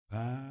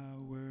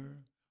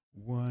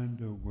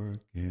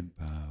 wonder-working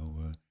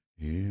power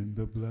in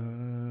the blood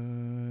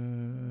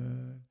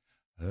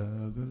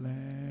of the Lamb.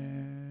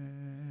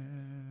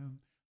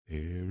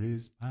 There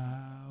is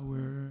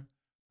power,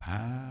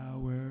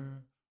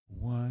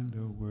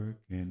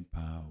 wonder-working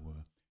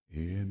power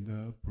in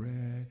the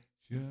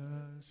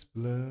precious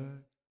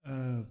blood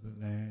of the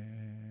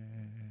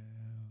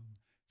Lamb.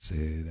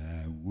 Said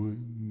I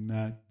would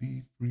not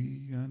be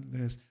free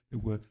unless there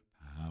was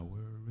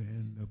power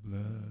in the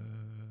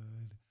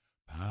blood,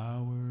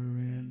 power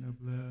in the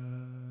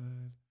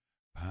blood,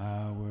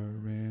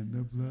 power in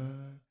the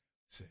blood.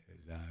 Says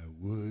I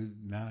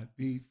would not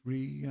be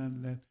free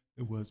unless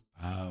there was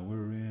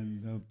power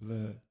in the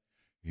blood,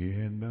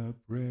 in the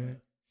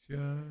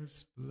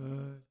precious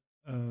blood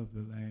of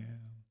the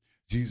Lamb.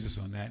 Jesus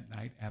on that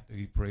night, after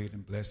he prayed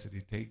and blessed it,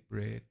 he take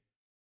bread,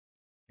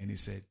 and he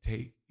said,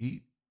 Take,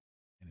 eat,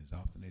 and as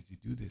often as you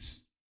do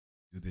this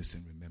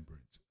in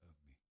remembrance of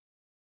me.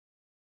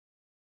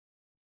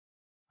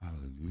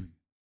 Hallelujah.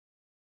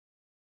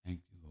 Thank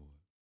you,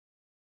 Lord.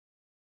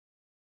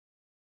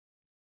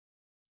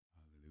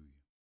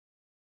 Hallelujah.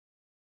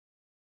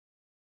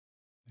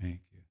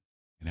 Thank you.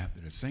 And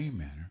after the same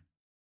manner,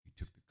 he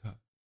took the cup,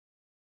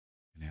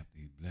 and after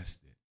he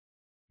blessed it,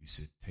 he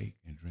said, Take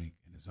and drink,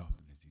 and as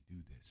often as you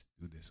do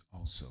this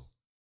also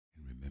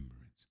in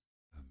remembrance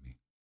of me.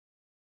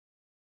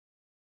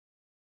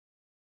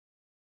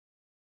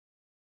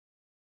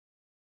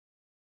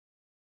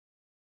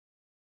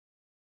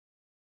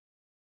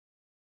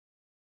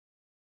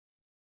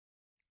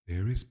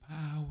 There is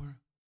power,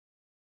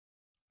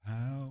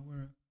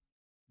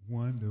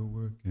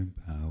 wonder-working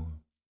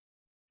power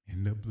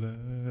in the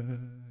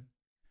blood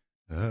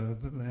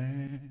of the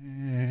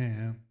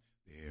Lamb.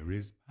 There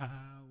is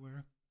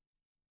power,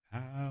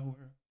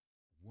 power,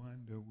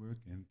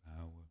 wonder-working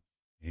power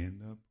in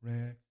the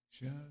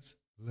precious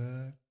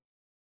blood.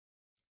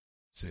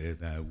 Said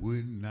I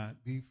would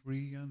not be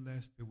free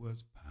unless there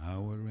was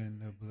power in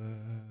the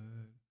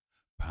blood.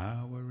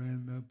 Power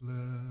in the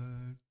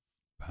blood.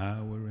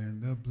 Power in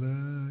the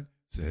blood.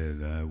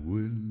 Said I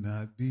would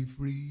not be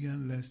free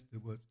unless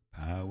there was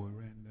power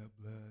in the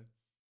blood.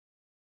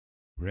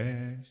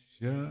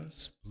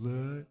 Precious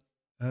blood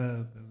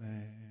of the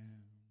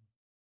Lamb.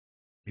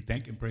 We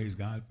thank and praise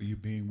God for you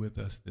being with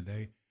us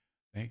today.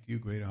 Thank you,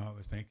 Greater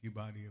Harvest. Thank you,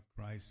 body of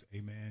Christ.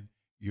 Amen.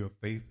 Your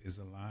faith is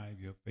alive.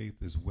 Your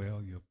faith is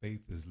well. Your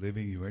faith is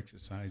living. You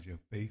exercise your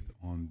faith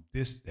on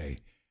this day.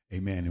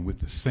 Amen. And with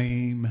the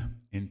same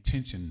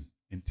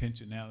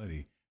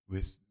intentionality,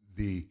 with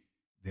the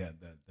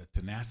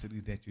tenacity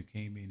that you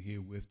came in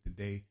here with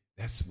today,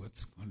 that's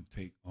what's going to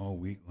take all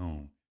week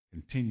long.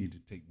 Continue to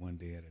take one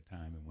day at a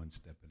time and one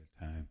step at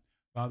a time.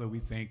 Father, we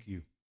thank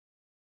you.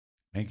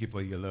 Thank you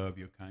for your love,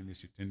 your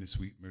kindness, your tender,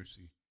 sweet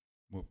mercy,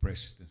 more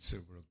precious than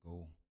silver or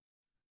gold.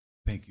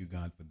 Thank you,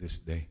 God, for this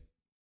day.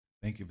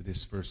 Thank you for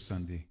this first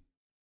Sunday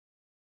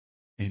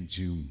in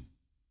June,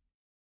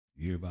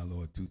 year of our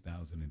Lord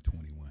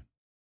 2021.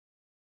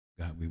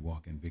 God, we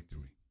walk in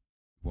victory.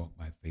 Walk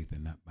by faith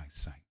and not by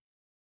sight.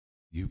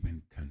 You've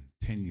been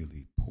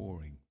continually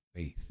pouring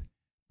faith,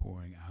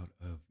 pouring out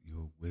of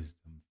your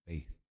wisdom,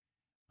 faith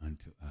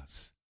unto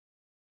us.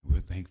 We're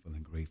thankful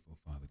and grateful,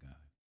 Father God.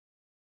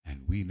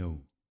 And we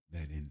know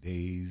that in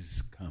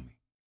days coming,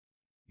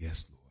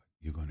 yes, Lord,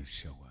 you're going to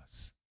show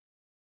us.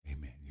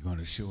 Amen. You're going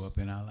to show up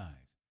in our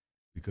lives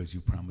because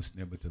you promised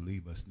never to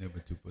leave us, never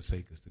to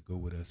forsake us, to go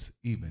with us,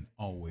 even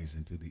always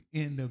into the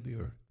end of the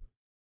earth.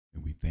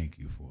 And we thank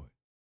you for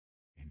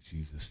it. In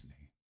Jesus'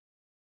 name.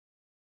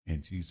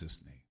 In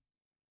Jesus' name.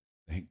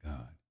 Thank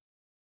God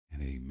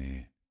and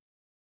amen.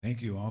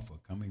 Thank you all for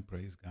coming.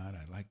 Praise God.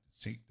 I'd like to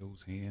shake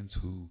those hands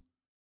who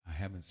I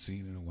haven't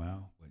seen in a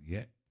while, but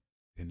yet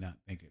did not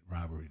think it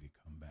robbery to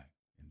come back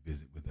and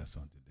visit with us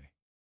on today.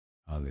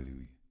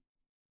 Hallelujah.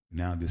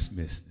 Now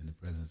dismissed in the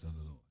presence of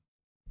the Lord.